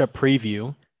matchup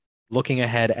preview. Looking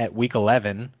ahead at week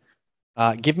 11,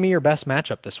 give me your best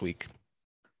matchup this week.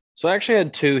 So I actually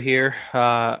had two here.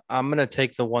 I'm going to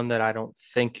take the one that I don't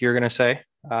think you're going to say.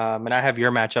 And I have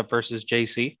your matchup versus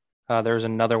JC. There was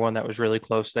another one that was really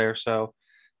close there. So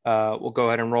we'll go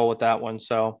ahead and roll with that one.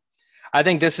 So I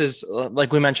think this is,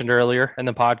 like we mentioned earlier in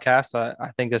the podcast,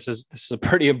 I think this is a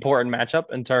pretty important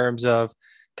matchup in terms of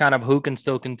kind of who can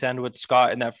still contend with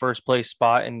Scott in that first place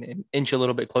spot and inch a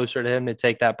little bit closer to him to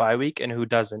take that bye week and who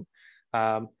doesn't.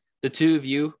 The two of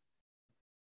you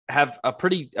have a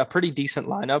pretty decent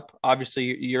lineup.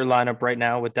 Obviously, your lineup right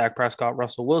now with Dak Prescott,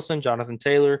 Russell Wilson, Jonathan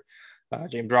Taylor,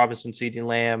 James Robinson, CeeDee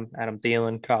Lamb, Adam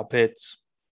Thielen, Kyle Pitts,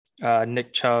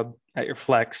 Nick Chubb at your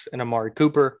flex, and Amari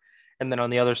Cooper. And then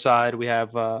on the other side, we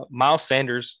have Miles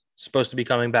Sanders supposed to be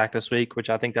coming back this week, which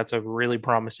I think that's a really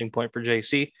promising point for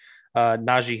JC.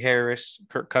 Najee Harris,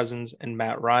 Kirk Cousins, and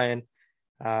Matt Ryan.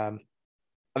 I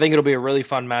think it'll be a really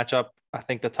fun matchup. I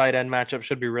think the tight end matchup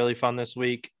should be really fun this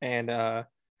week. And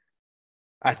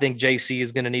I think JC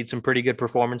is going to need some pretty good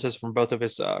performances from both of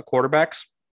his quarterbacks.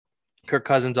 Kirk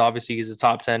Cousins, obviously, he's a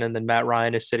top 10, and then Matt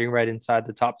Ryan is sitting right inside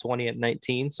the top 20 at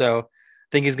 19. So I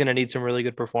think he's going to need some really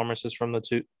good performances from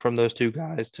those two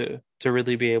guys to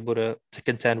really be able to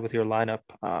contend with your lineup.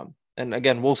 And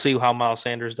again, we'll see how Miles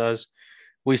Sanders does.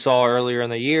 We saw earlier in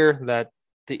the year that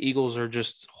the Eagles are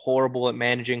just horrible at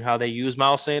managing how they use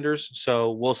Miles Sanders.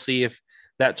 So we'll see if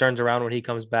that turns around when he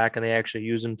comes back and they actually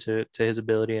use him to his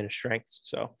ability and his strengths.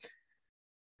 So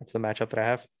that's the matchup that I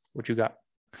have. What you got?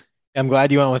 I'm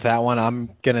glad you went with that one.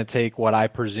 I'm going to take what I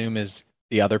presume is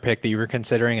the other pick that you were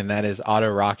considering, and that is Auto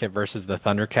Rocket versus the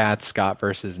Thundercats, Scott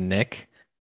versus Nick.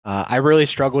 I really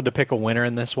struggled to pick a winner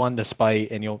in this one,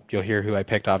 despite, and you'll hear who I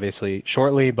picked obviously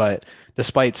shortly, but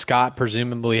despite Scott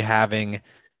presumably having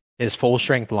his full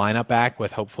strength lineup back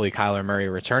with hopefully Kyler Murray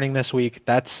returning this week.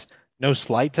 That's no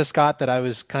slight to Scott that I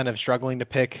was kind of struggling to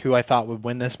pick who I thought would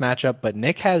win this matchup, but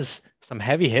Nick has some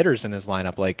heavy hitters in his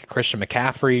lineup like Christian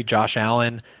McCaffrey, Josh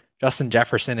Allen, Justin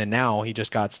Jefferson, and now he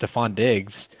just got Stephon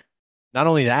Diggs. Not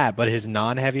only that, but his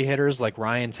non-heavy hitters like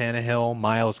Ryan Tannehill,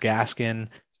 Myles Gaskin,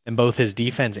 and both his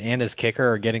defense and his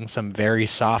kicker are getting some very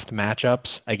soft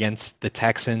matchups against the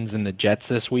Texans and the Jets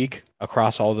this week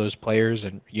across all those players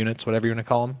and units, whatever you want to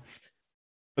call them.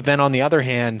 But then on the other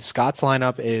hand, Scott's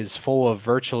lineup is full of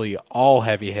virtually all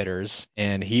heavy hitters,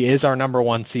 and he is our number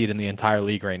one seed in the entire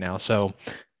league right now. So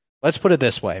let's put it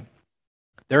this way.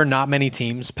 There are not many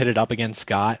teams pitted up against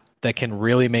Scott that can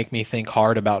really make me think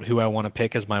hard about who I want to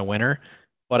pick as my winner.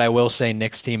 But I will say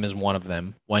Nick's team is one of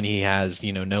them when he has,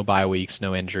 no bye weeks,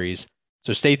 no injuries.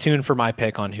 So stay tuned for my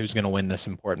pick on who's going to win this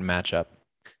important matchup.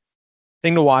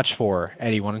 Thing to watch for.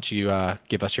 Eddie, why don't you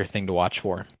give us your thing to watch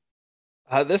for?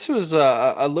 This was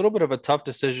a little bit of a tough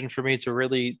decision for me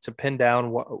to pin down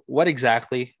what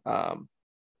exactly I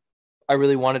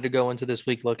really wanted to go into this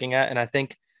week looking at. And I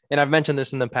think, and I've mentioned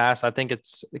this in the past, I think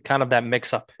it's kind of that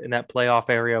mix up in that playoff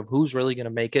area of who's really going to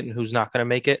make it and who's not going to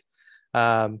make it.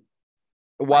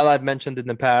 while I've mentioned in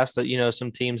the past that,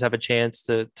 some teams have a chance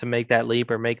to make that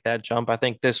leap or make that jump, I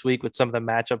think this week with some of the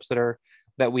matchups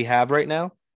that we have right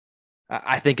now,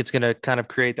 I think it's going to kind of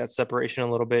create that separation a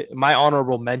little bit. My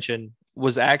honorable mention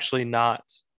was actually not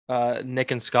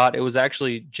Nick and Scott. It was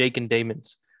actually Jake and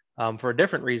Damon's for a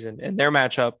different reason. And their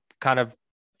matchup kind of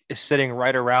is sitting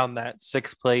right around that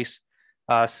sixth place,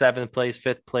 seventh place,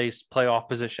 fifth place playoff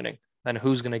positioning, and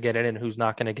who's going to get in and who's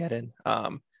not going to get in.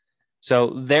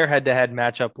 So their head-to-head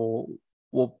matchup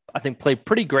will I think play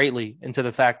pretty greatly into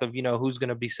the fact of who's going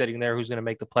to be sitting there, who's going to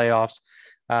make the playoffs.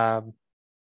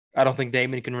 I don't think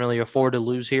Damon can really afford to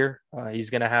lose here. He's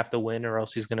going to have to win, or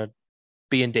else he's going to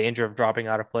be in danger of dropping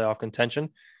out of playoff contention.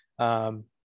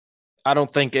 I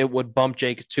don't think it would bump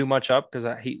Jake too much up because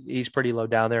he's pretty low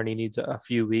down there, and he needs a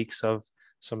few weeks of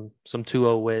some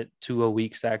 2-0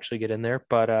 weeks to actually get in there.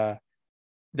 But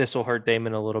this will hurt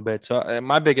Damon a little bit. So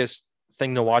my biggest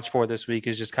thing to watch for this week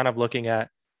is just kind of looking at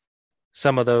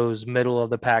some of those middle of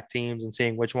the pack teams and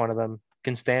seeing which one of them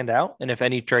can stand out, and if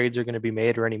any trades are going to be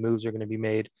made or any moves are going to be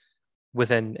made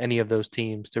within any of those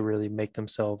teams to really make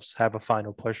themselves have a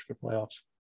final push for playoffs.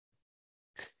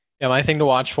 Yeah, my thing to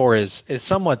watch for is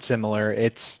somewhat similar.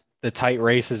 It's the tight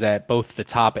races at both the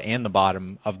top and the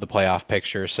bottom of the playoff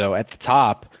picture. So at the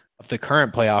top of the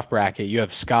current playoff bracket, you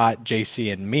have Scott,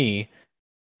 JC, and me,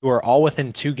 who are all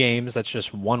within 2 games. That's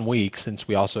just 1 week, since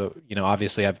we also,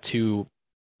 obviously have 2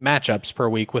 matchups per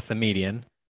week with the median.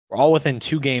 We're all within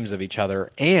 2 games of each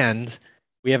other, and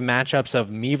we have matchups of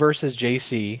me versus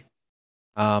JC.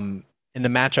 In the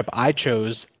matchup I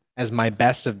chose as my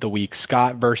best of the week,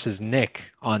 Scott versus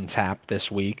Nick on tap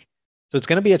this week. So it's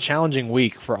going to be a challenging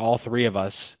week for all 3 of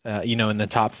us, in the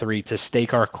top 3 to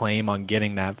stake our claim on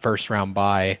getting that first round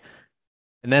bye.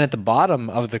 And then at the bottom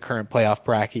of the current playoff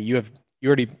bracket, you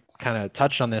already kind of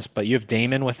touched on this, but you have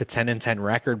Damon with a 10-10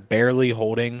 record, barely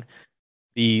holding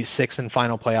the 6th and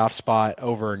final playoff spot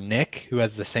over Nick, who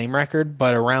has the same record,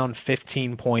 but around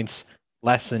 15 points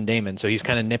less than Damon. So he's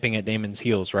kind of nipping at Damon's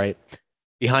heels, right?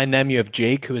 Behind them, you have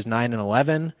Jake, who is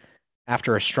 9-11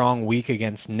 after a strong week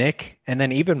against Nick. And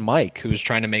then even Mike, who's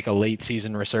trying to make a late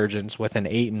season resurgence with an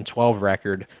 8-12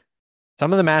 record.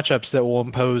 Some of the matchups that will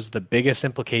impose the biggest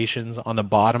implications on the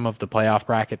bottom of the playoff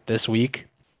bracket this week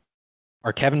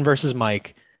are Kevin versus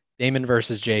Mike, Damon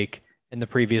versus Jake, and the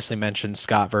previously mentioned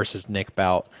Scott versus Nick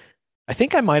bout. I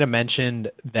think I might have mentioned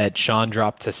that Sean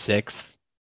dropped to 6th,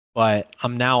 but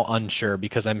I'm now unsure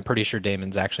because I'm pretty sure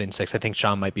Damon's actually in 6th. I think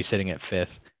Sean might be sitting at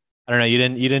 5th. I don't know. You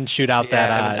didn't shoot out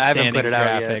that standings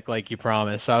graphic like you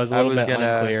promised, so I was a little bit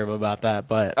unclear about that.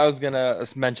 But I was gonna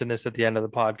mention this at the end of the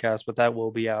podcast, but that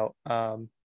will be out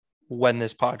when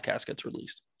this podcast gets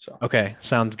released. So okay,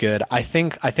 sounds good. I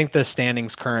think the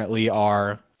standings currently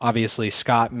are obviously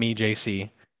Scott, me, JC.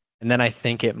 And then I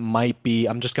think it might be,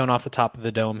 I'm just going off the top of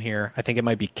the dome here. I think it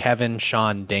might be Kevin,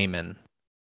 Sean, Damon,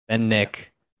 then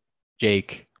Nick,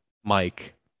 Jake,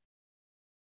 Mike,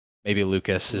 maybe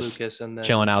Lucas is and then,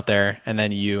 chilling out there, and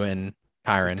then you and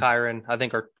Kyron. Kyron, I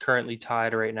think, are currently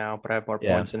tied right now, but I have more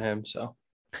points than him.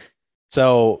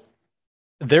 So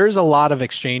there's a lot of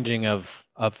exchanging of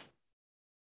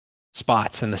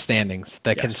spots in the standings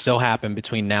that can still happen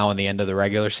between now and the end of the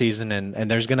regular season.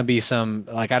 And there's going to be some,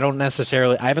 I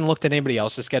haven't looked at anybody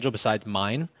else's schedule besides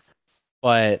mine,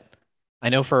 but I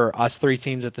know for us 3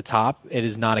 teams at the top, it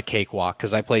is not a cakewalk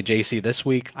because I play JC this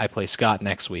week. I play Scott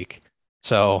next week.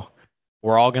 So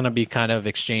we're all going to be kind of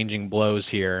exchanging blows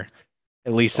here,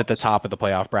 at least at the top of the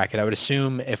playoff bracket. I would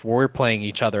assume if we're playing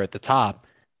each other at the top,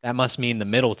 that must mean the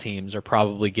middle teams are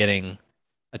probably getting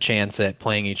a chance at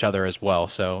playing each other as well.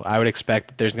 So I would expect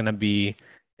that there's going to be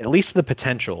at least the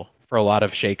potential for a lot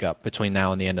of shakeup between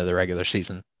now and the end of the regular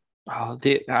season.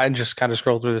 I just kind of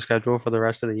scrolled through the schedule for the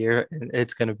rest of the year, and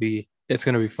it's going to be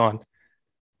fun.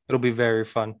 It'll be very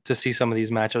fun to see some of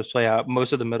these matchups play out.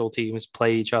 Most of the middle teams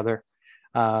play each other.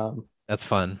 That's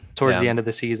fun towards the end of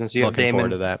the season. So you have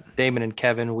Damon and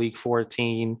Kevin week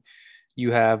 14.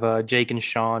 You have Jake and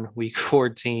Sean week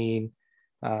 14.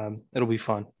 It'll be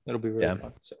fun. It'll be really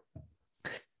fun. So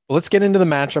well, let's get into the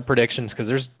matchup predictions because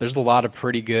there's a lot of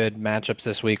pretty good matchups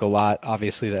this week. A lot,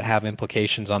 obviously, that have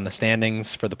implications on the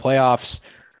standings for the playoffs.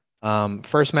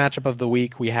 First matchup of the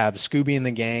week, we have Scooby and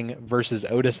the Gang versus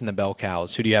Otis and the Bell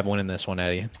Cows. Who do you have winning this one,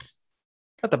 Eddie?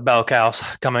 Got the Bell Cows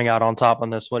coming out on top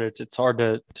on this one. It's hard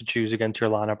to choose against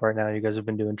your lineup right now. You guys have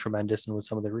been doing tremendous, and with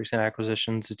some of the recent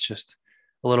acquisitions, it's just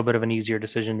a little bit of an easier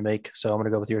decision to make. So I'm going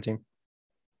to go with your team.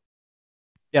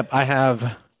 Yep, I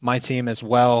have my team as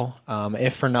well.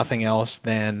 If for nothing else,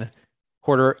 then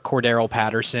Cordero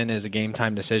Patterson is a game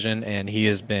time decision, and he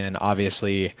has been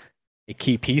obviously a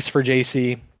key piece for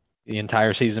JC the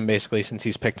entire season, basically, since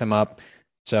he's picked him up.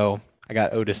 So I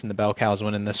got Otis and the Bell Cows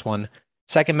winning this one.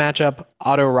 Second matchup,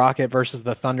 Auto Rocket versus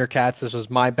the Thundercats. This was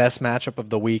my best matchup of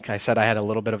the week. I said I had a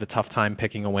little bit of a tough time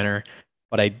picking a winner,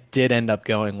 but I did end up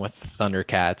going with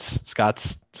Thundercats.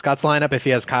 Scott's lineup, if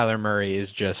he has Kyler Murray,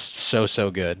 is just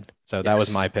so good. So that was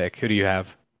Yes. my pick. Who do you have?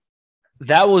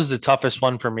 That was the toughest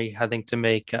one for me, I think, to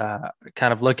make.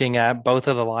 Kind of looking at both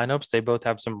of the lineups, they both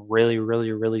have some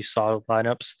really solid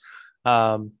lineups.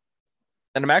 Um,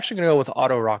 and I'm actually going to go with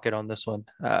Auto Rocket on this one.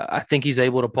 I think he's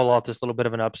able to pull off this little bit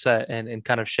of an upset and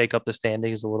kind of shake up the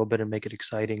standings a little bit and make it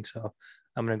exciting. So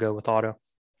I'm going to go with Auto.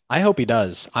 I hope he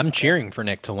does. I'm Yeah. cheering for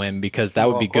Nick to win because that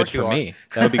would Well, be of good course for you are. me.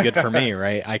 That would be good for me,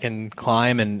 right? I can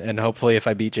climb and hopefully if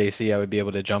I beat JC, I would be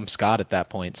able to jump Scott at that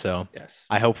point. So Yes.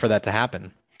 I hope for that to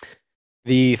happen.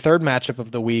 The third matchup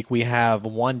of the week, we have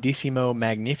Juan Decimo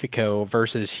Magnifico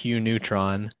versus Hugh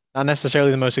Neutron. Not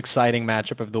necessarily the most exciting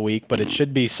matchup of the week, but it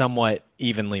should be somewhat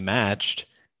evenly matched.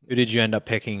 Who did you end up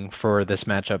picking for this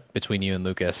matchup between you and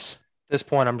Lucas? At this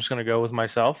point, I'm just going to go with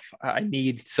myself. I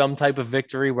need some type of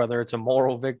victory, whether it's a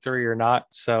moral victory or not.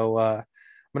 So I'm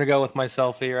going to go with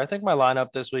myself here. I think my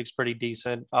lineup this week's pretty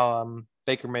decent.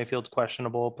 Baker Mayfield's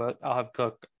questionable, but I'll have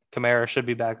Cook. Kamara should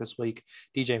be back this week.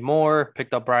 DJ Moore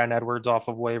picked up Brian Edwards off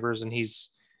of waivers, and he's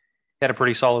had a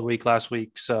pretty solid week last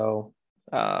week.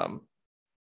 Um,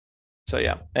 so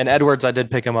yeah, and Edwards, I did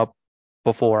pick him up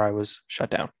before I was shut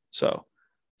down. So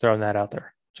throwing that out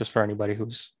there just for anybody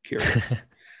who's curious.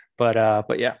 But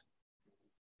yeah,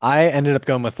 I ended up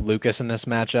going with Lucas in this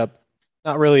matchup.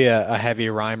 Not really a heavy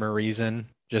rhyme or reason.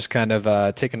 Just kind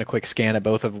of taking a quick scan at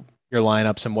both of your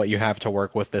lineups and what you have to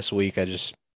work with this week. I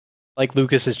just like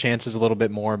Lucas's chances a little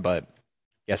bit more, but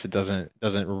guess it doesn't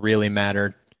really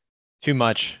matter too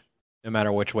much, no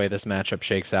matter which way this matchup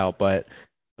shakes out. But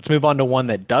let's move on to one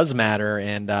that does matter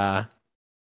and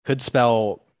could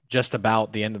spell just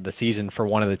about the end of the season for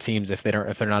one of the teams if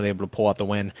they're not able to pull out the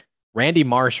win. Randy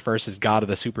Marsh versus God of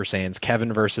the Super Saiyans,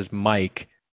 Kevin versus Mike.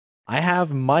 I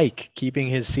have Mike keeping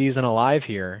his season alive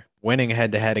here, winning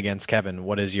head to head against Kevin.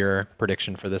 What is your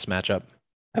prediction for this matchup?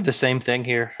 I have the same thing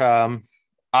here.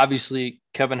 Obviously,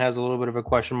 Kevin has a little bit of a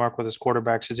question mark with his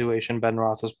quarterback situation. Ben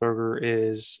Roethlisberger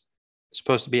is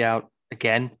supposed to be out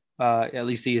again. At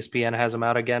least ESPN has him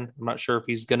out again. I'm not sure if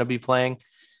he's going to be playing,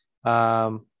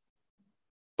 um,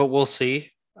 but we'll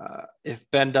see. If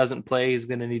Ben doesn't play, he's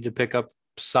going to need to pick up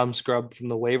some scrub from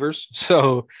the waivers.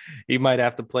 So he might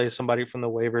have to play somebody from the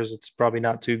waivers. It's probably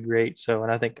not too great. So,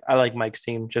 and I think I like Mike's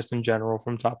team just in general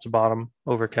from top to bottom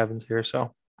over Kevin's here.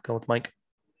 So go with Mike.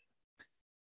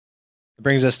 It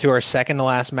brings us to our second to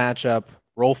last matchup,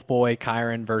 Rolf Boy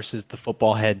Kyron versus the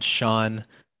football head Sean.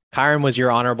 Kyron was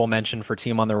your honorable mention for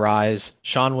Team on the Rise.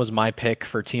 Sean was my pick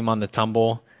for Team on the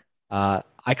Tumble.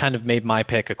 I kind of made my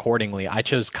pick accordingly. I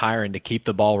chose Kyron to keep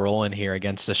the ball rolling here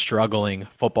against a struggling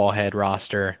football head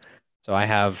roster. So I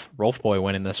have Rolf Boy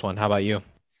winning this one. How about you?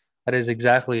 That is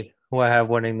exactly who I have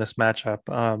winning this matchup.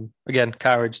 Again,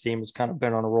 Kyron's team has kind of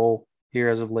been on a roll here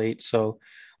as of late. So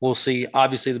we'll see.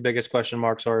 Obviously, the biggest question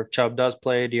marks are if Chubb does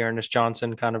play, Dearness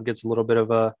Johnson kind of gets a little bit of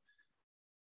a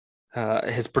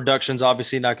his production's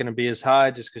obviously not going to be as high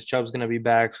just because Chubb's going to be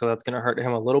back, so that's going to hurt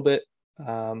him a little bit.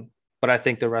 But I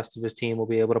think the rest of his team will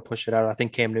be able to push it out. I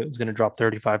think Cam Newton's going to drop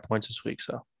 35 points this week.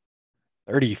 So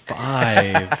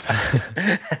 35.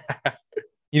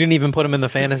 You didn't even put him in the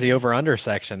fantasy over under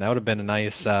section. That would have been a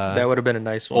nice that would have been a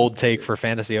nice one. bold take for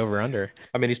fantasy over under.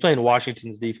 I mean, he's playing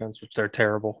Washington's defense, which they're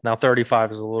terrible. Now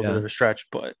 35 is a little bit of a stretch,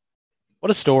 but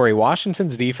what a story.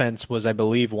 Washington's defense was, I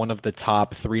believe, one of the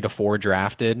top 3 to 4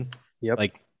 drafted, yep.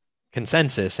 like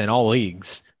consensus in all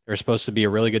leagues. They're supposed to be a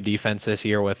really good defense this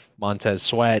year with Montez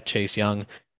Sweat, Chase Young.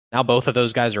 Now both of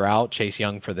those guys are out. Chase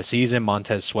Young for the season,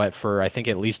 Montez Sweat for I think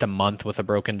at least a month with a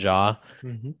broken jaw.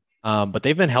 But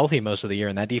they've been healthy most of the year,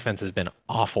 and that defense has been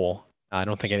awful. I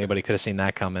don't think anybody could have seen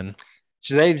that coming.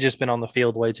 So they've just been on the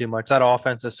field way too much. That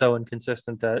offense is so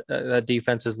inconsistent that that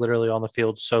defense is literally on the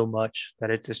field so much that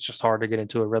it's just hard to get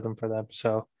into a rhythm for them.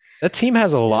 So that team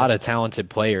has a lot of talented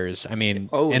players. I mean,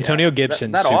 Antonio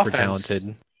Gibson's that super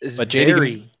talented, but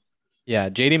JD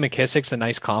McKissic's a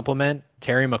nice compliment.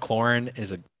 Terry McLaurin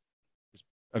is a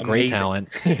great talent.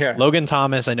 Yeah. Logan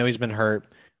Thomas, I know he's been hurt,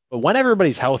 but when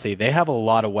everybody's healthy, they have a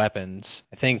lot of weapons.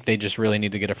 I think they just really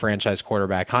need to get a franchise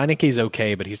quarterback. Heineke's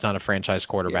okay, but he's not a franchise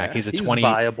quarterback. Yeah, he's 20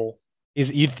 viable.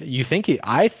 You think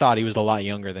I thought he was a lot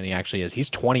younger than he actually is. He's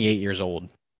 28 years old.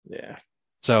 Yeah.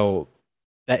 So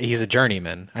that he's a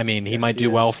journeyman. I mean, he might do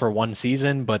well for one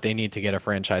season, but they need to get a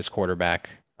franchise quarterback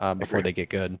before they get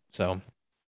good. So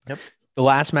yep. The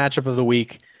last matchup of the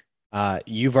week,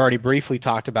 you've already briefly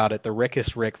talked about it. The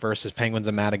Rickus Rick versus Penguins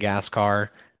of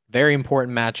Madagascar. Very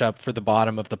important matchup for the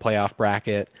bottom of the playoff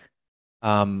bracket.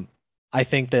 Um, I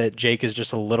think that Jake is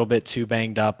just a little bit too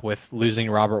banged up with losing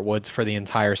Robert Woods for the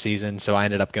entire season, so I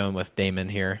ended up going with Damon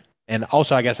here. And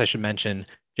also, I guess I should mention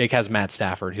Jake has Matt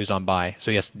Stafford, who's on bye, so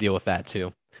he has to deal with that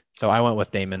too. So I went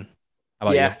with Damon. How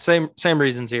about you? Yeah, same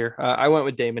reasons here. I went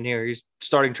with Damon here. He's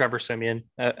starting Trevor Siemian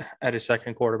at his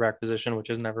second quarterback position, which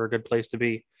is never a good place to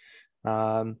be.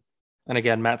 Um, and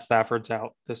again, Matt Stafford's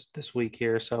out this week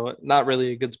here, so not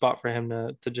really a good spot for him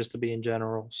to be in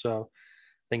general. So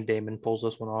I think Damon pulls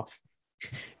this one off.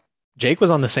 Jake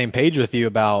was on the same page with you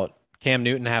about Cam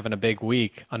Newton having a big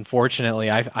week.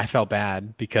 Unfortunately, I felt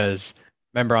bad because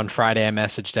remember on Friday I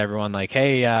messaged everyone like,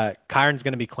 "Hey, Kyron's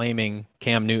going to be claiming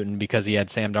Cam Newton because he had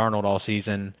Sam Darnold all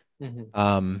season. Mm-hmm.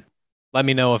 Um, let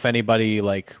me know if anybody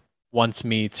like wants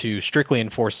me to strictly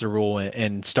enforce the rule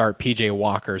and start PJ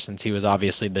Walker since he was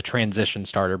obviously the transition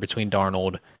starter between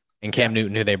Darnold and Cam Yeah.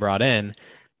 Newton, who they brought in.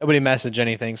 Nobody messaged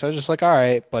anything, so I was just like, all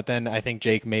right. But then I think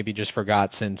Jake maybe just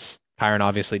forgot since Kyron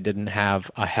obviously didn't have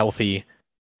a healthy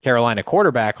Carolina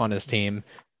quarterback on his team.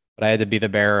 But I had to be the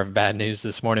bearer of bad news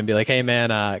this morning and be like, hey man,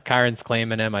 Kyron's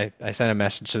claiming him. I sent a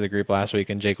message to the group last week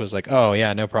and Jake was like, oh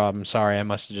yeah, no problem. Sorry, I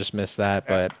must have just missed that.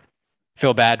 Yeah. But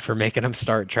feel bad for making him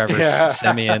start Trevor Yeah.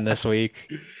 Siemian this week.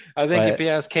 I think if But he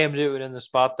has Cam Newton in the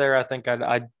spot there, I think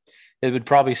I'd it would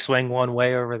probably swing one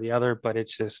way over the other, but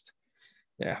it's just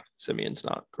yeah, Simeon's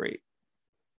not great.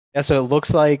 yeah, so it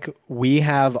looks like we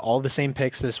have all the same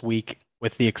picks this week,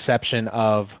 with the exception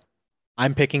of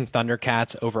I'm picking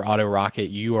Thundercats over Auto Rocket.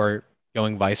 You are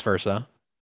going vice versa.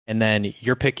 And then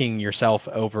you're picking yourself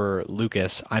over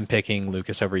Lucas. I'm picking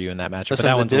Lucas over you in that matchup. But Listen,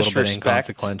 that one's a little bit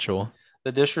inconsequential.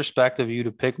 the disrespect of you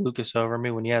to pick Lucas over me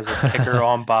when he has a kicker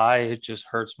on by, it just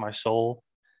hurts my soul.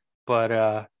 But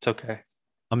it's okay.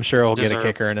 I'm sure It's he'll get a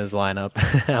kicker deserved. in his lineup.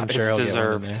 I'm sure It's he'll get one in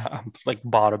deserved. there. I'm like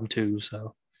bottom two,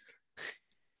 so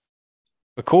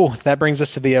But cool. That brings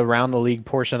us to the around the league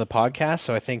portion of the podcast.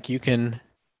 So I think you can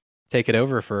take it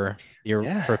over for your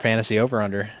yeah. for fantasy over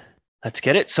under. Let's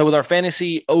get it. So with our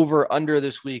fantasy over under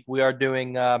this week, we are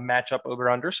doing matchup over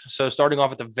unders. So starting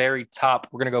off at the very top,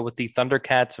 we're going to go with the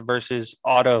Thundercats versus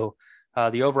Auto.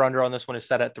 The over under on this one is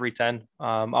set at 310.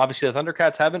 Obviously, the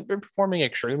Thundercats haven't been performing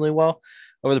extremely well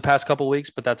over the past couple of weeks,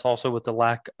 but that's also with the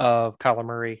lack of Kyler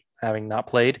Murray having not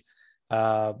played.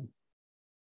 That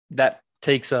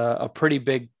takes a pretty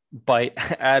big bite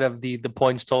out of the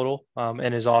points total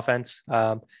in his offense.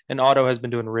 And Auto has been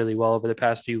doing really well over the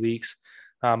past few weeks.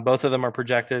 Both of them are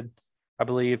projected, I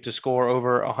believe, to score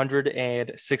over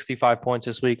 165 points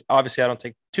this week. Obviously, I don't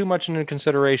take too much into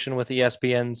consideration with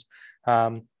ESPN's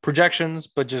projections,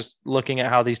 but just looking at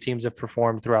how these teams have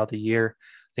performed throughout the year,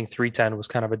 I think 310 was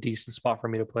kind of a decent spot for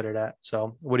me to put it at.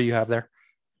 So, what do you have there?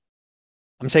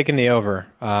 I'm taking the over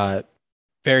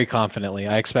very confidently.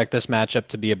 I expect this matchup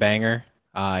to be a banger.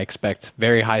 I expect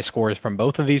very high scores from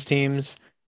both of these teams.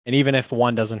 And even if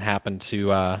one doesn't happen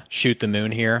to shoot the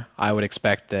moon here, I would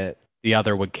expect that the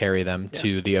other would carry them Yeah.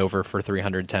 to the over for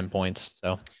 310 points.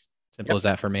 So simple as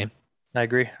that for me. I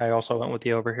agree. I also went with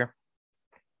the over here.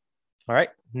 All right.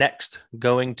 Next,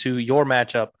 going to your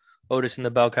matchup, Otis and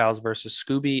the Bell Cows versus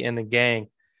Scooby and the Gang.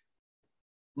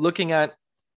 Looking at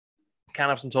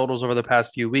kind of some totals over the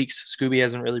past few weeks, Scooby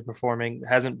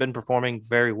hasn't been performing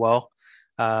very well.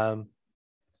 Um,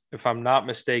 if I'm not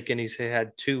mistaken, he's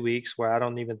had 2 weeks where I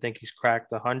don't even think he's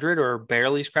cracked 100 or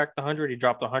barely cracked 100. He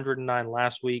dropped 109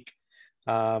 last week.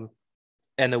 Um,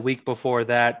 and the week before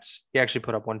that, he actually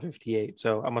put up 158.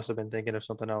 So I must have been thinking of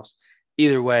something else.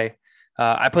 Either way,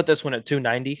 I put this one at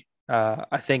 290.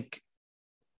 I think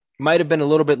might have been a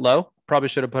little bit low. Probably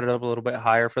should have put it up a little bit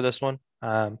higher for this one,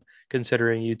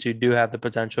 considering you two do have the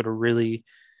potential to really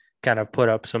kind of put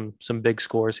up some big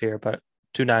scores here. But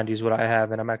 290 is what I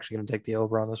have, and I'm actually going to take the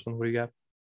over on this one. What do you got?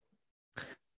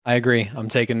 I agree. I'm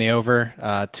taking the over.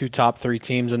 Two top three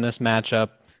teams in this matchup.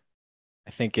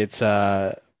 I think it's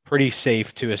pretty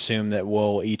safe to assume that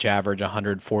we'll each average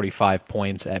 145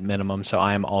 points at minimum. So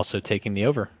I am also taking the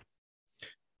over.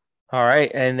 All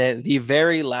right. And then the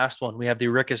very last one, we have the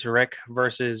Rickus Rick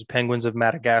versus Penguins of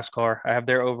Madagascar. I have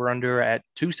their over under at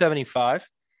 275.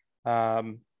 I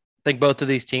think both of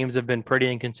these teams have been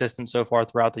pretty inconsistent so far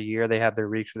throughout the year. They have their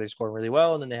weeks where they score really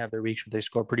well, and then they have their weeks where they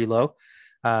score pretty low.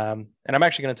 And I'm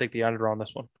actually going to take the under on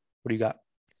this one. What do you got?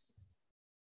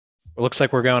 It looks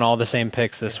like we're going all the same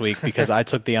picks this week because I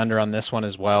took the under on this one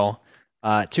as well.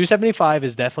 275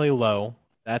 is definitely low.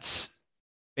 That's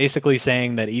basically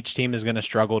saying that each team is going to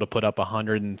struggle to put up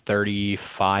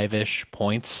 135-ish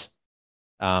points.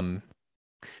 I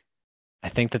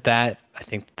think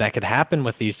that could happen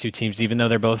with these two teams, even though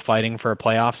they're both fighting for a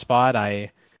playoff spot.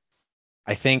 I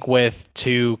I think with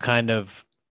two kind of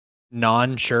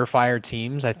non-surefire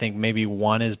teams, I think maybe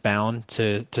one is bound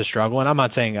to struggle. And I'm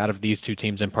not saying out of these two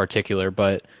teams in particular,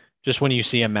 but just when you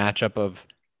see a matchup of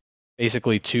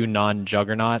basically two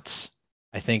non-juggernauts,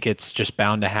 I think it's just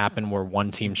bound to happen where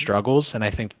one team Mhm. struggles, and I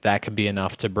think that could be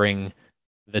enough to bring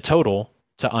the total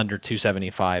to under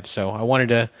 275. So I wanted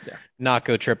to Yeah. not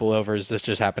go triple overs. This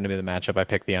just happened to be the matchup I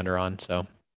picked the under on. So,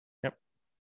 Yep.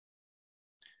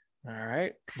 All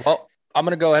right. Well, I'm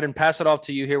going to go ahead and pass it off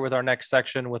to you here with our next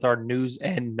section with our news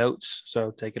and notes.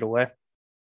 So take it away.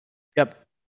 yep.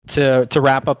 To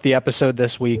wrap up the episode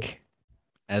this week,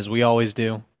 as we always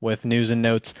do with news and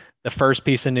notes, the first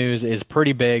piece of news is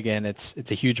pretty big, and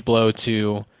it's a huge blow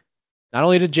to not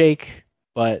only to Jake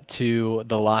but to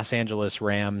the Los Angeles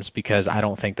Rams because I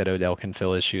don't think that Odell can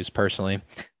fill his shoes personally.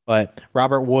 But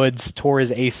Robert Woods tore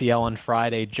his ACL on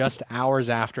Friday, just hours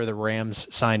after the Rams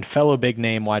signed fellow big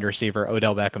name wide receiver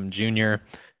Odell Beckham Jr.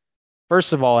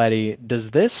 First of all, Eddie, does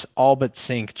this all but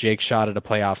sink Jake's shot at a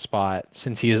playoff spot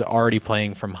since he is already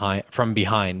playing from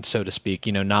behind, so to speak,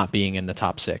 not being in the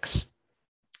top six?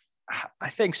 I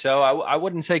think so. I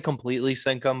wouldn't say completely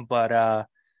sink him, but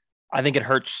I think it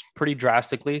hurts pretty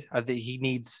drastically. I think he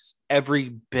needs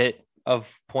every bit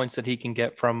of points that he can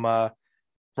get from a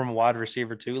wide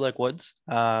receiver too, like Woods.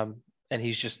 And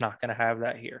he's just not going to have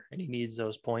that here, and he needs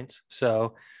those points.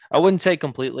 So I wouldn't say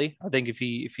completely. I think if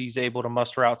he's able to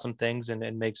muster out some things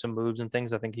and make some moves and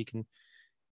things, I think he can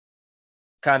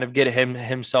kind of get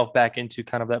himself back into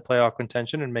kind of that playoff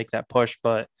contention and make that push.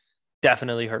 But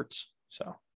definitely hurts.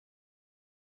 So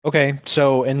Okay,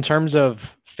 so in terms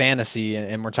of fantasy,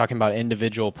 and we're talking about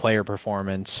individual player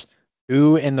performance,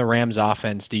 who in the Rams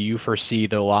offense do you foresee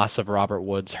the loss of Robert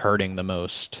Woods hurting the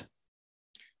most?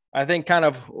 I think kind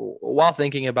of while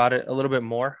thinking about it a little bit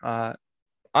more,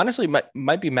 honestly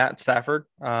might be Matt Stafford.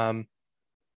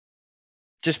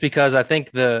 Just because I think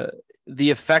the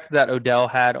effect that Odell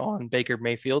had on Baker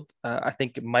Mayfield, I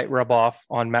think it might rub off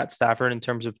on Matt Stafford in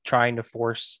terms of trying to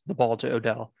force the ball to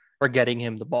Odell or getting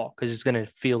him the ball because he's going to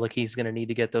feel like he's going to need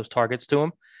to get those targets to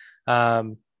him.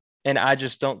 Um, and I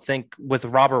just don't think with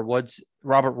Robert Woods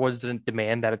didn't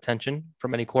demand that attention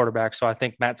from any quarterback. So I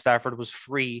think Matt Stafford was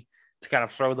free to kind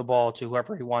of throw the ball to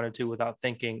whoever he wanted to without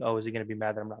thinking, oh, is he going to be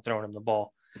mad that I'm not throwing him the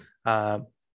ball? Um,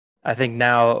 I think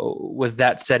now with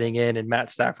that setting in and Matt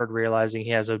Stafford realizing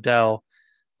he has Odell,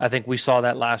 I think we saw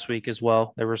that last week as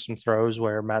well. There were some throws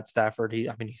where Matt Stafford, he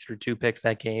threw two picks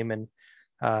that game, and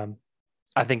um,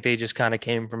 I think they just kind of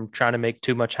came from trying to make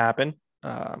too much happen.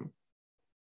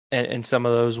 And some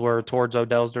of those were towards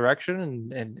Odell's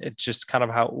direction, and it's just kind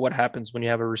of what happens when you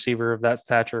have a receiver of that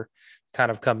stature kind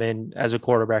of come in as a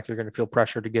quarterback. You're going to feel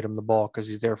pressure to get him the ball because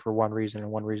he's there for one reason and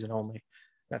one reason only.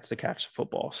 That's to catch the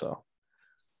football. So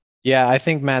Yeah, I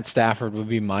think Matt Stafford would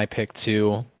be my pick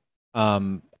too.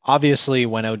 Obviously,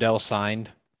 when Odell signed,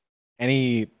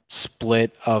 any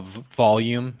split of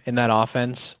volume in that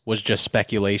offense was just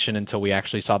speculation until we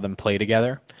actually saw them play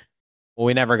together. Well,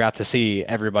 we never got to see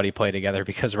everybody play together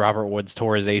because Robert Woods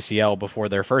tore his ACL before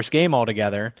their first game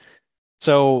altogether.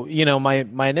 So,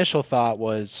 my initial thought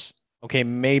was, okay,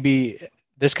 maybe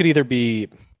this could either be,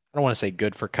 I don't want to say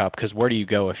good for Cup because where do you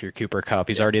go if you're Cooper Cup?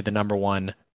 He's yeah, already the number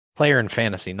one player in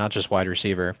fantasy, not just wide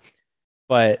receiver.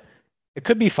 But it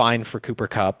could be fine for Cooper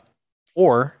Cup,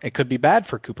 or it could be bad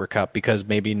for Cooper Cup because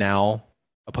maybe now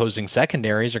opposing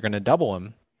secondaries are going to double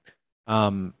him.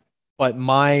 But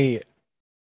my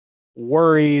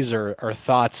worries or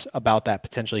thoughts about that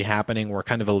potentially happening were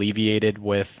kind of alleviated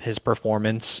with his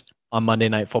performance on Monday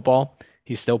Night Football.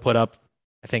 He still put up,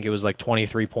 I think it was like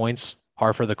 23 points,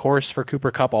 par for the course for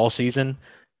Cooper Cup all season.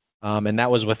 And that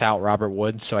was without Robert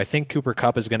Woods. So I think Cooper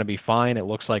Cup is going to be fine. It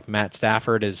looks like Matt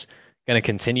Stafford is going to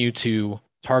continue to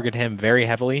target him very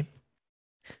heavily.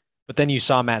 But then you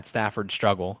saw Matt Stafford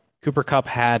struggle. Cooper Cup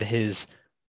had his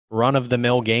run of the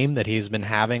mill game that he's been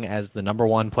having as the number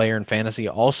one player in fantasy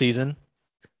all season,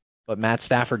 but Matt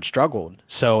Stafford struggled.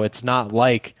 So it's not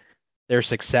like their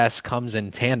success comes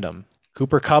in tandem.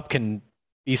 Cooper Cup can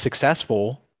be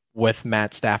successful with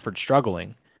Matt Stafford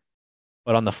struggling.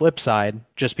 But on the flip side,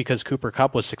 just because Cooper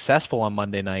Cup was successful on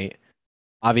Monday night,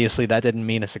 obviously that didn't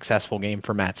mean a successful game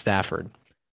for Matt Stafford.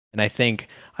 And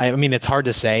I mean, it's hard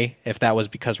to say if that was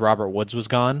because Robert Woods was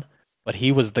gone, but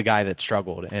he was the guy that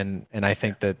struggled. And I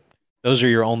think that those are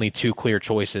your only two clear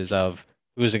choices of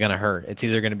who's it going to hurt. It's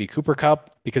either going to be Cooper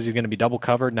Cup because he's going to be double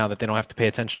covered now that they don't have to pay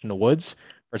attention to Woods,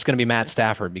 or it's going to be Matt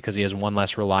Stafford because he has one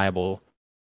less reliable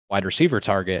wide receiver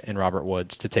target in Robert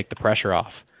Woods to take the pressure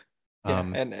off. Yeah,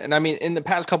 Um, and I mean, in the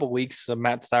past couple of weeks,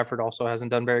 Matt Stafford also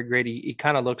hasn't done very great. He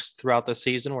kind of looks throughout the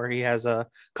season where he has a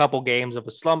couple games of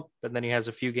a slump, and then he has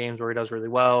a few games where he does really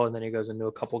well, and then he goes into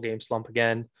a couple game slump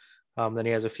again. Then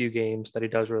he has a few games that he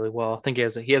does really well. I think he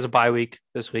has a bye week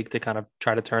this week to kind of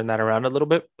try to turn that around a little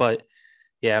bit. But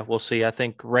yeah, we'll see. I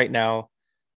think right now,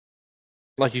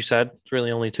 like you said, it's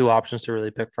really only two options to really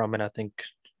pick from, and I think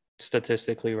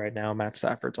statistically right now, Matt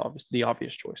Stafford's the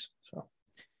obvious choice.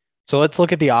 so let's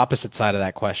look at the opposite side of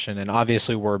that question. And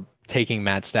obviously, we're taking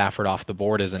Matt Stafford off the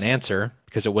board as an answer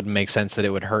because it wouldn't make sense that it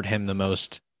would hurt him the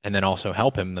most and then also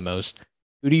help him the most.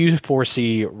 Who do you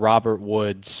foresee Robert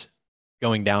Woods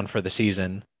going down for the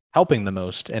season, helping the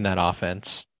most in that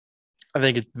offense? I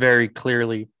think it's very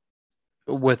clearly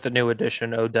with the new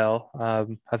addition, Odell.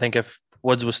 I think if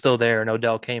Woods was still there and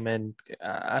Odell came in,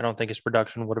 I don't think his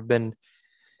production would have been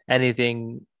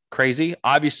anything crazy.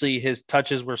 Obviously, his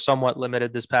touches were somewhat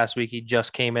limited this past week. He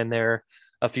just came in there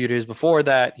a few days before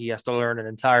that. He has to learn an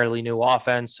entirely new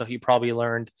offense. So he probably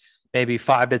learned maybe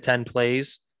 5 to 10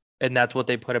 plays, and that's what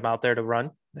they put him out there to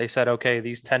run. They said, okay,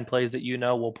 these 10 plays that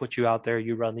we'll put you out there.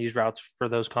 You run these routes for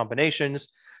those combinations.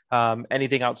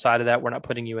 Anything outside of that, we're not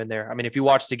putting you in there. I mean, if you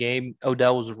watch the game,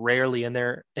 Odell was rarely in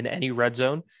there in any red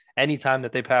zone. Anytime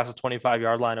that they passed the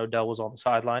 25-yard line, Odell was on the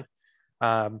sideline.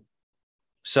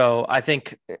 So I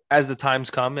think as the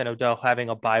times come and Odell having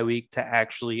a bye week to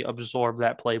actually absorb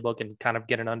that playbook and kind of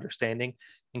get an understanding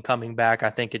and coming back,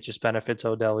 I think it just benefits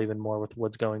Odell even more with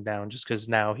Woods going down just because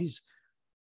now he's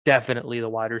definitely the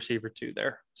wide receiver two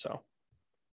there. So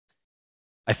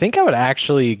I think I would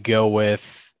actually go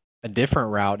with a different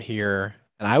route here.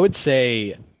 And I would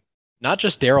say not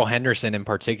just Daryl Henderson in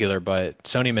particular, but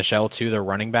Sony Michel too, the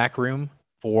running back room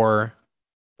for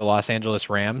the Los Angeles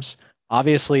Rams.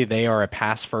 Obviously, they are a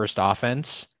pass first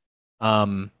offense.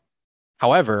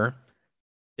 However,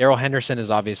 Daryl Henderson has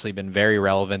obviously been very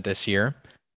relevant this year,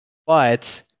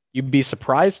 but you'd be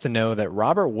surprised to know that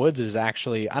Robert Woods is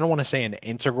actually, I don't want to say an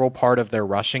integral part of their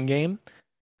rushing game,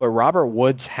 but Robert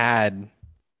Woods had,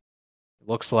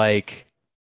 looks like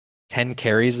 10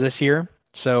 carries this year.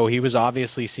 So he was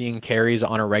obviously seeing carries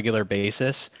on a regular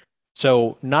basis.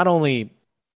 So not only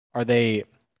are they,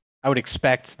 I would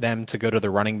expect them to go to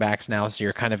the running backs now. So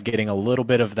you're kind of getting a little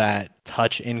bit of that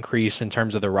touch increase in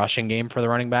terms of the rushing game for the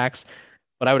running backs.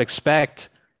 But I would expect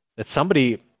that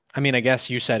somebody, I mean, I guess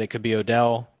you said it could be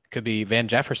Odell, could be Van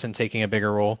Jefferson taking a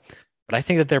bigger role. But I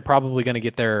think that they're probably going to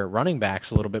get their running backs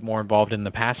a little bit more involved in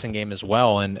the passing game as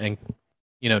well and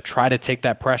try to take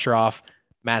that pressure off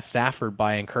Matt Stafford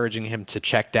by encouraging him to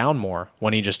check down more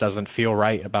when he just doesn't feel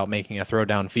right about making a throw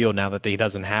downfield now that he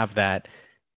doesn't have that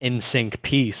in sync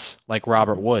piece like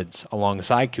Robert Woods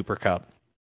alongside Cooper Kupp.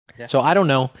 Yeah. So I don't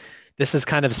know. This is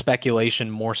kind of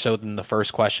speculation more so than the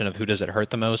first question of who does it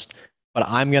hurt the most. But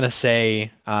I'm going to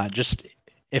say, just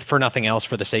if for nothing else,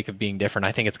 for the sake of being different,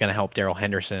 I think it's going to help Daryl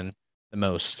Henderson the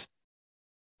most.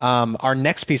 Our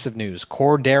next piece of news,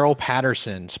 Cordarrelle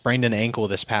Patterson sprained an ankle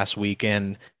this past week,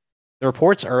 and the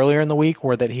reports earlier in the week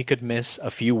were that he could miss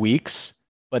a few weeks,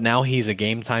 but now he's a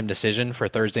game time decision for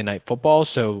Thursday Night Football.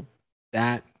 So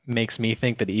that makes me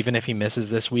think that even if he misses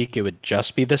this week, it would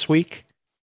just be this week,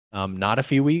 not a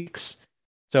few weeks.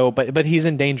 So, but he's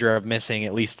in danger of missing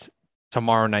at least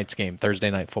tomorrow night's game, Thursday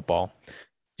Night Football.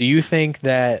 Do you think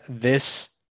that this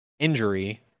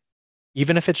injury,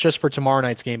 even if it's just for tomorrow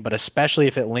night's game, but especially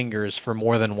if it lingers for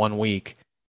more than 1 week,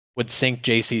 would sink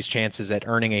JC's chances at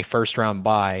earning a first round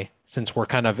bye since we're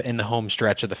kind of in the home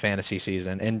stretch of the fantasy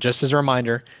season? And just as a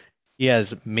reminder, he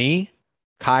has me,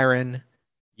 Kyron,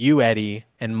 you, Eddie,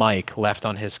 and Mike left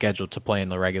on his schedule to play in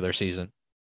the regular season.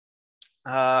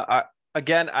 I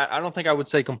don't think I would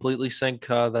say completely sink.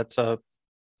 That's a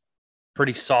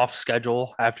pretty soft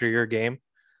schedule after your game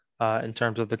in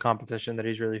terms of the competition that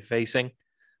he's really facing.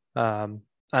 I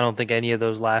don't think any of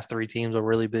those last three teams will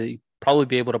really probably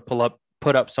be able to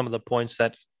put up some of the points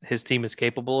that his team is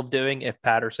capable of doing if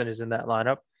Patterson is in that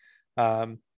lineup.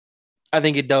 I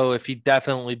think if he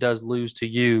definitely does lose to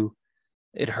you,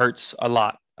 it hurts a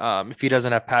lot. If he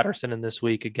doesn't have Patterson in this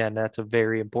week, again, that's a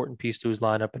very important piece to his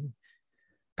lineup, and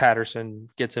Patterson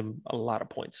gets him a lot of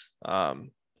points.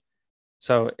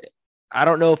 So I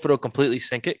don't know if it'll completely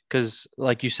sink it because,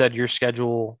 like you said, your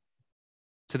schedule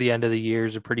to the end of the year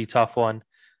is a pretty tough one.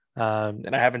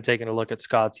 And I haven't taken a look at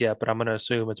Scott's yet, but I'm going to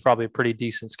assume it's probably a pretty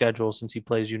decent schedule since he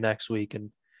plays you next week.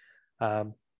 And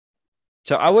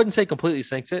so I wouldn't say completely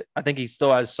sinks it. I think he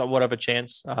still has somewhat of a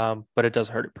chance, but it does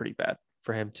hurt it pretty bad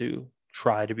for him to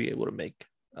try to be able to make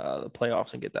the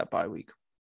playoffs and get that bye week.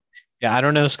 Yeah, I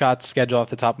don't know Scott's schedule off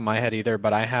the top of my head either,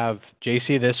 but I have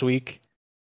JC this week,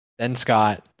 then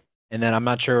Scott, And then I'm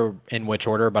not sure in which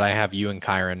order, but I have you and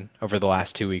Kyron over the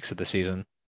last 2 weeks of the season.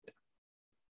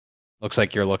 Looks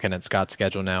like you're looking at Scott's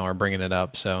schedule now or bringing it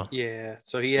up. So Yeah.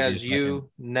 So he give you a has second. you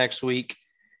next week.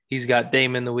 He's got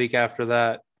Damon the week after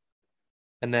that.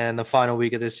 And then the final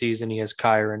week of this season, he has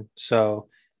Kyron. So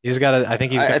He's got I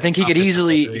think he's got I the think he could toughest of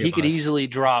the easily three of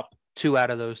us. drop two out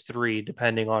of those three,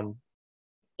 depending on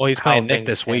Well, he's how playing Nick things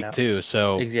this pan week out. too,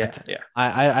 so Yeah, yeah,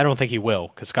 I don't think he will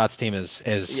because Scott's team is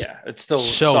yeah. It's still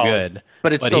so solid, good,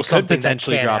 but it's but still he could something that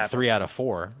potentially can drop happen. 3 out of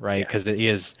 4, right? Yeah, Because he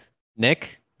is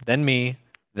Nick, then me,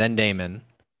 then Damon.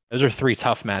 Those are 3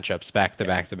 tough matchups back to yeah,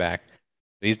 back to back.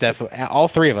 He's definitely all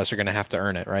 3 of us are going to have to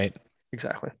earn it, right?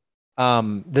 exactly.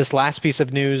 This last piece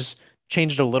of news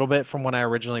changed a little bit from when I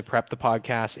originally prepped the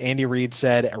podcast. Andy Reid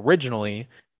said originally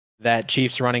that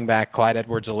Chiefs running back Clyde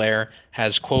Edwards-Helaire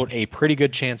has, quote, a pretty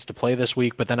good chance to play this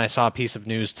week. But then I saw a piece of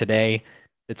news today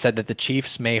that said that the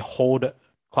Chiefs may hold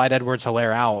Clyde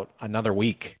Edwards-Helaire out another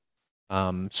week.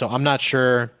 So I'm not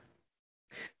sure.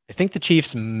 I think the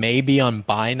Chiefs may be on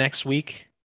bye next week.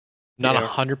 Not Yeah,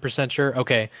 100% sure.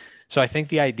 Okay. So I think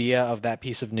the idea of that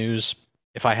piece of news,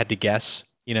 if I had to guess,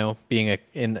 being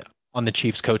in on the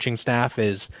Chiefs coaching staff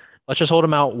is let's just hold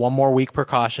him out one more week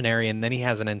precautionary, and then he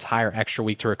has an entire extra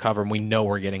week to recover, and we know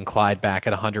we're getting Clyde back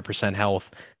at 100% health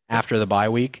yeah. after the bye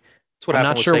week. That's what I'm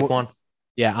happened not with sure. Saquon.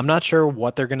 Yeah, I'm not sure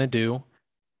what they're gonna do.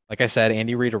 Like I said,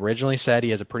 Andy Reid originally said he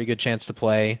has a pretty good chance to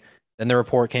play. Then the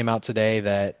report came out today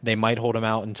that they might hold him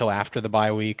out until after the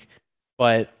bye week.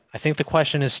 But I think the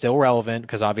question is still relevant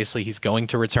because obviously he's going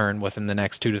to return within the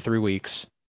next 2 to 3 weeks.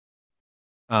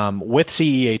 With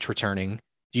CEH returning,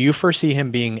 do you foresee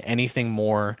him being anything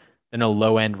more than a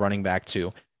low end running back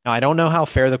too? Now, I don't know how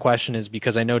fair the question is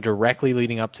because I know directly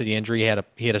leading up to the injury,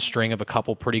 he had a string of a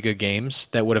couple pretty good games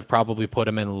that would have probably put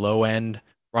him in low end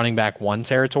running back one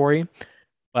territory.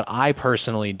 But I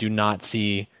personally do not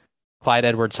see Clyde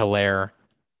Edwards-Helaire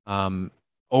um,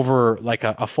 over like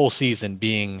a full season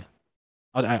being.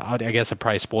 I guess I'm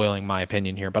probably spoiling my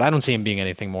opinion here, but I don't see him being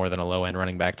anything more than a low end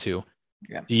running back too.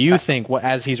 Yeah. Do you think,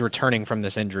 as he's returning from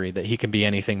this injury, that he can be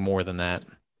anything more than that?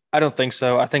 I don't think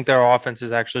so. I think their offense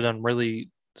has actually done really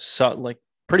like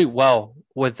pretty well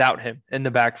without him in the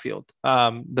backfield.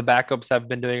 The backups have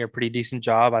been doing a pretty decent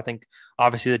job. I think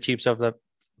obviously the Chiefs over the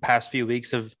past few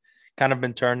weeks have kind of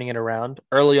been turning it around.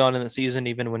 Early on in the season,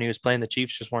 even when he was playing, the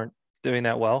Chiefs just weren't doing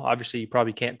that well. Obviously, you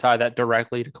probably can't tie that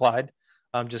directly to Clyde,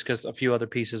 just because a few other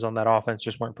pieces on that offense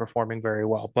just weren't performing very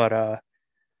well. But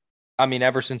I mean,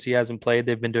 ever since he hasn't played,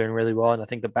 they've been doing really well, and I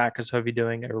think the backers have been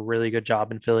doing a really good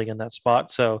job in filling in that spot.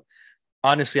 So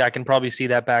honestly, I can probably see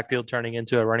that backfield turning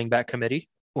into a running back committee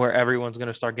where everyone's going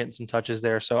to start getting some touches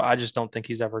there. So I just don't think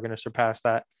he's ever going to surpass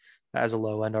that as a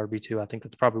low end RB2. I think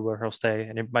that's probably where he'll stay,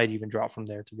 and it might even drop from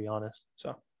there, to be honest.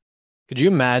 So Could you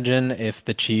imagine if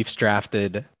the Chiefs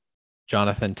drafted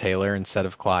Jonathan Taylor instead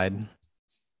of Clyde?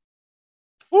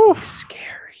 Woo. Scary.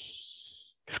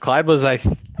 Because Clyde was, I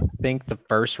think, the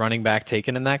first running back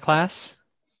taken in that class,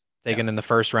 Yeah. taken in the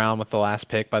first round with the last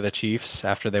pick by the Chiefs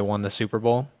after they won the Super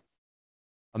Bowl.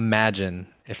 Imagine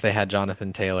if they had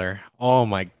Jonathan Taylor. Oh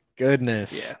my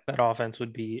goodness. Yeah. That offense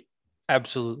would be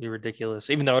absolutely ridiculous,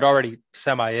 even though it already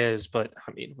semi is. But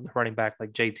I mean, with a running back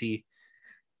like JT,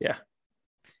 yeah.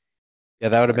 Yeah,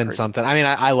 that would have Kind of been crazy. something. I mean,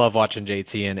 I love watching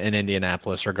JT in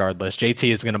Indianapolis regardless. JT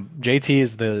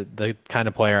is the kind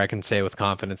of player I can say with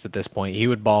confidence at this point. He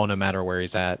would ball no matter where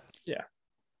he's at, Yeah.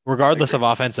 regardless Agree.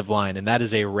 of offensive line, and that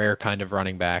is a rare kind of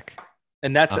running back.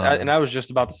 And I was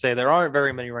just about to say there aren't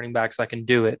very many running backs that can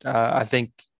do it. I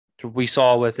think we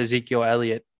saw with Ezekiel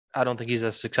Elliott. I don't think he's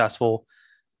as successful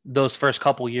those first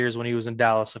couple years when he was in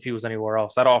Dallas. If he was anywhere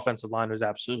else, that offensive line was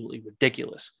absolutely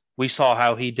ridiculous. We saw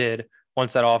how he did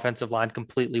once that offensive line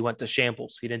completely went to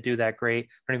shambles. He didn't do that great. I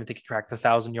don't even think he cracked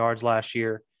 1,000 yards last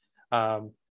year.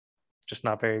 Um, just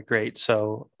not very great.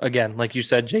 So again, like you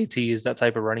said, JT is that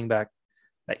type of running back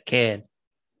that can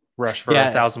rush for a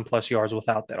Yeah, 1,000+ yards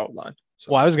without that old line.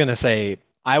 So well, I was gonna say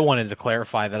I wanted to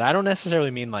clarify that I don't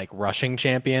necessarily mean like rushing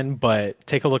champion, but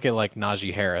take a look at like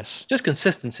Najee Harris. just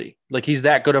consistency. Like he's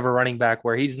that good of a running back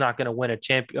where he's not going to win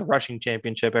a rushing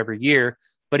championship every year,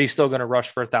 but he's still going to rush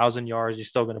for 1,000 yards. He's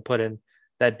still going to put in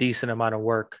that decent amount of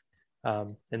work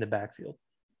in the backfield.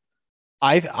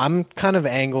 I'm kind of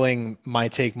angling my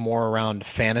take more around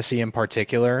fantasy in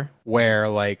particular, where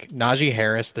like Najee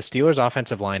Harris, the Steelers'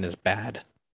 offensive line is bad,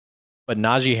 but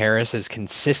Najee Harris has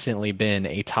consistently been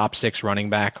a top 6 running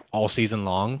back all season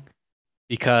long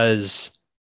because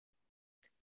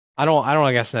I don't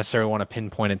I guess necessarily want to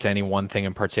pinpoint it to any one thing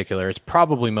in particular. It's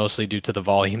probably mostly due to the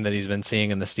volume that he's been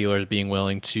seeing and the Steelers being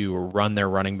willing to run their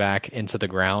running back into the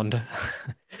ground.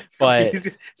 But He's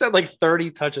had like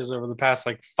 30 touches over the past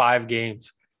like 5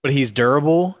 games. he's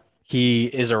durable. He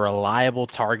is a reliable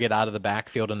target out of the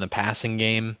backfield in the passing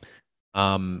game.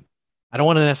 Um, I don't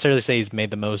want to necessarily say he's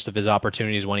made the most of his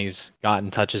opportunities when he's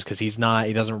gotten touches because he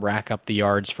doesn't rack up the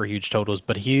yards for huge totals,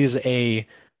 but he's a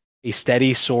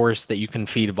steady source that you can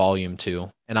feed volume to.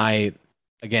 And I,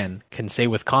 again, can say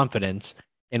with confidence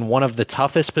in one of the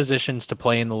toughest positions to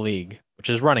play in the league, which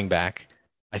is running back,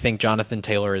 I think Jonathan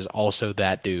Taylor is also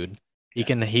that dude. He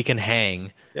can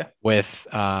hang Yeah. with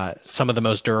some of the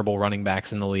most durable running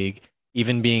backs in the league,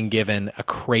 even being given a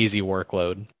crazy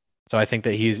workload. So I think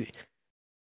that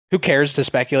who cares to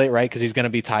speculate, right? Because he's going to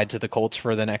be tied to the Colts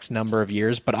for the next number of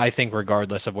years. But I think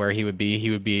regardless of where he would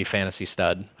be a fantasy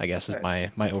stud, I guess is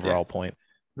my overall point.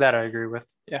 That I agree with.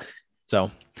 Yeah. So,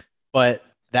 but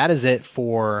that is it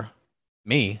for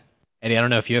me. Eddie, I don't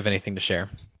know if you have anything to share.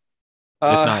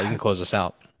 If not, you can close us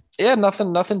out. Yeah,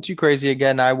 nothing too crazy.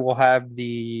 Again, I will have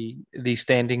the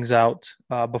standings out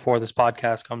before this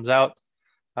podcast comes out.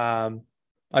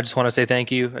 I just want to say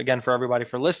thank you again for everybody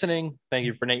for listening. Thank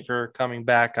you for Nate for coming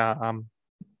back. I'm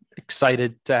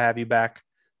excited to have you back.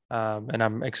 And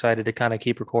I'm excited to kind of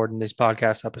keep recording these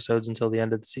podcast episodes until the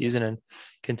end of the season and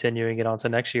continuing it on to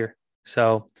next year.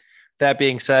 So that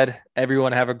being said,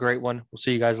 everyone have a great one. We'll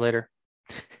see you guys later.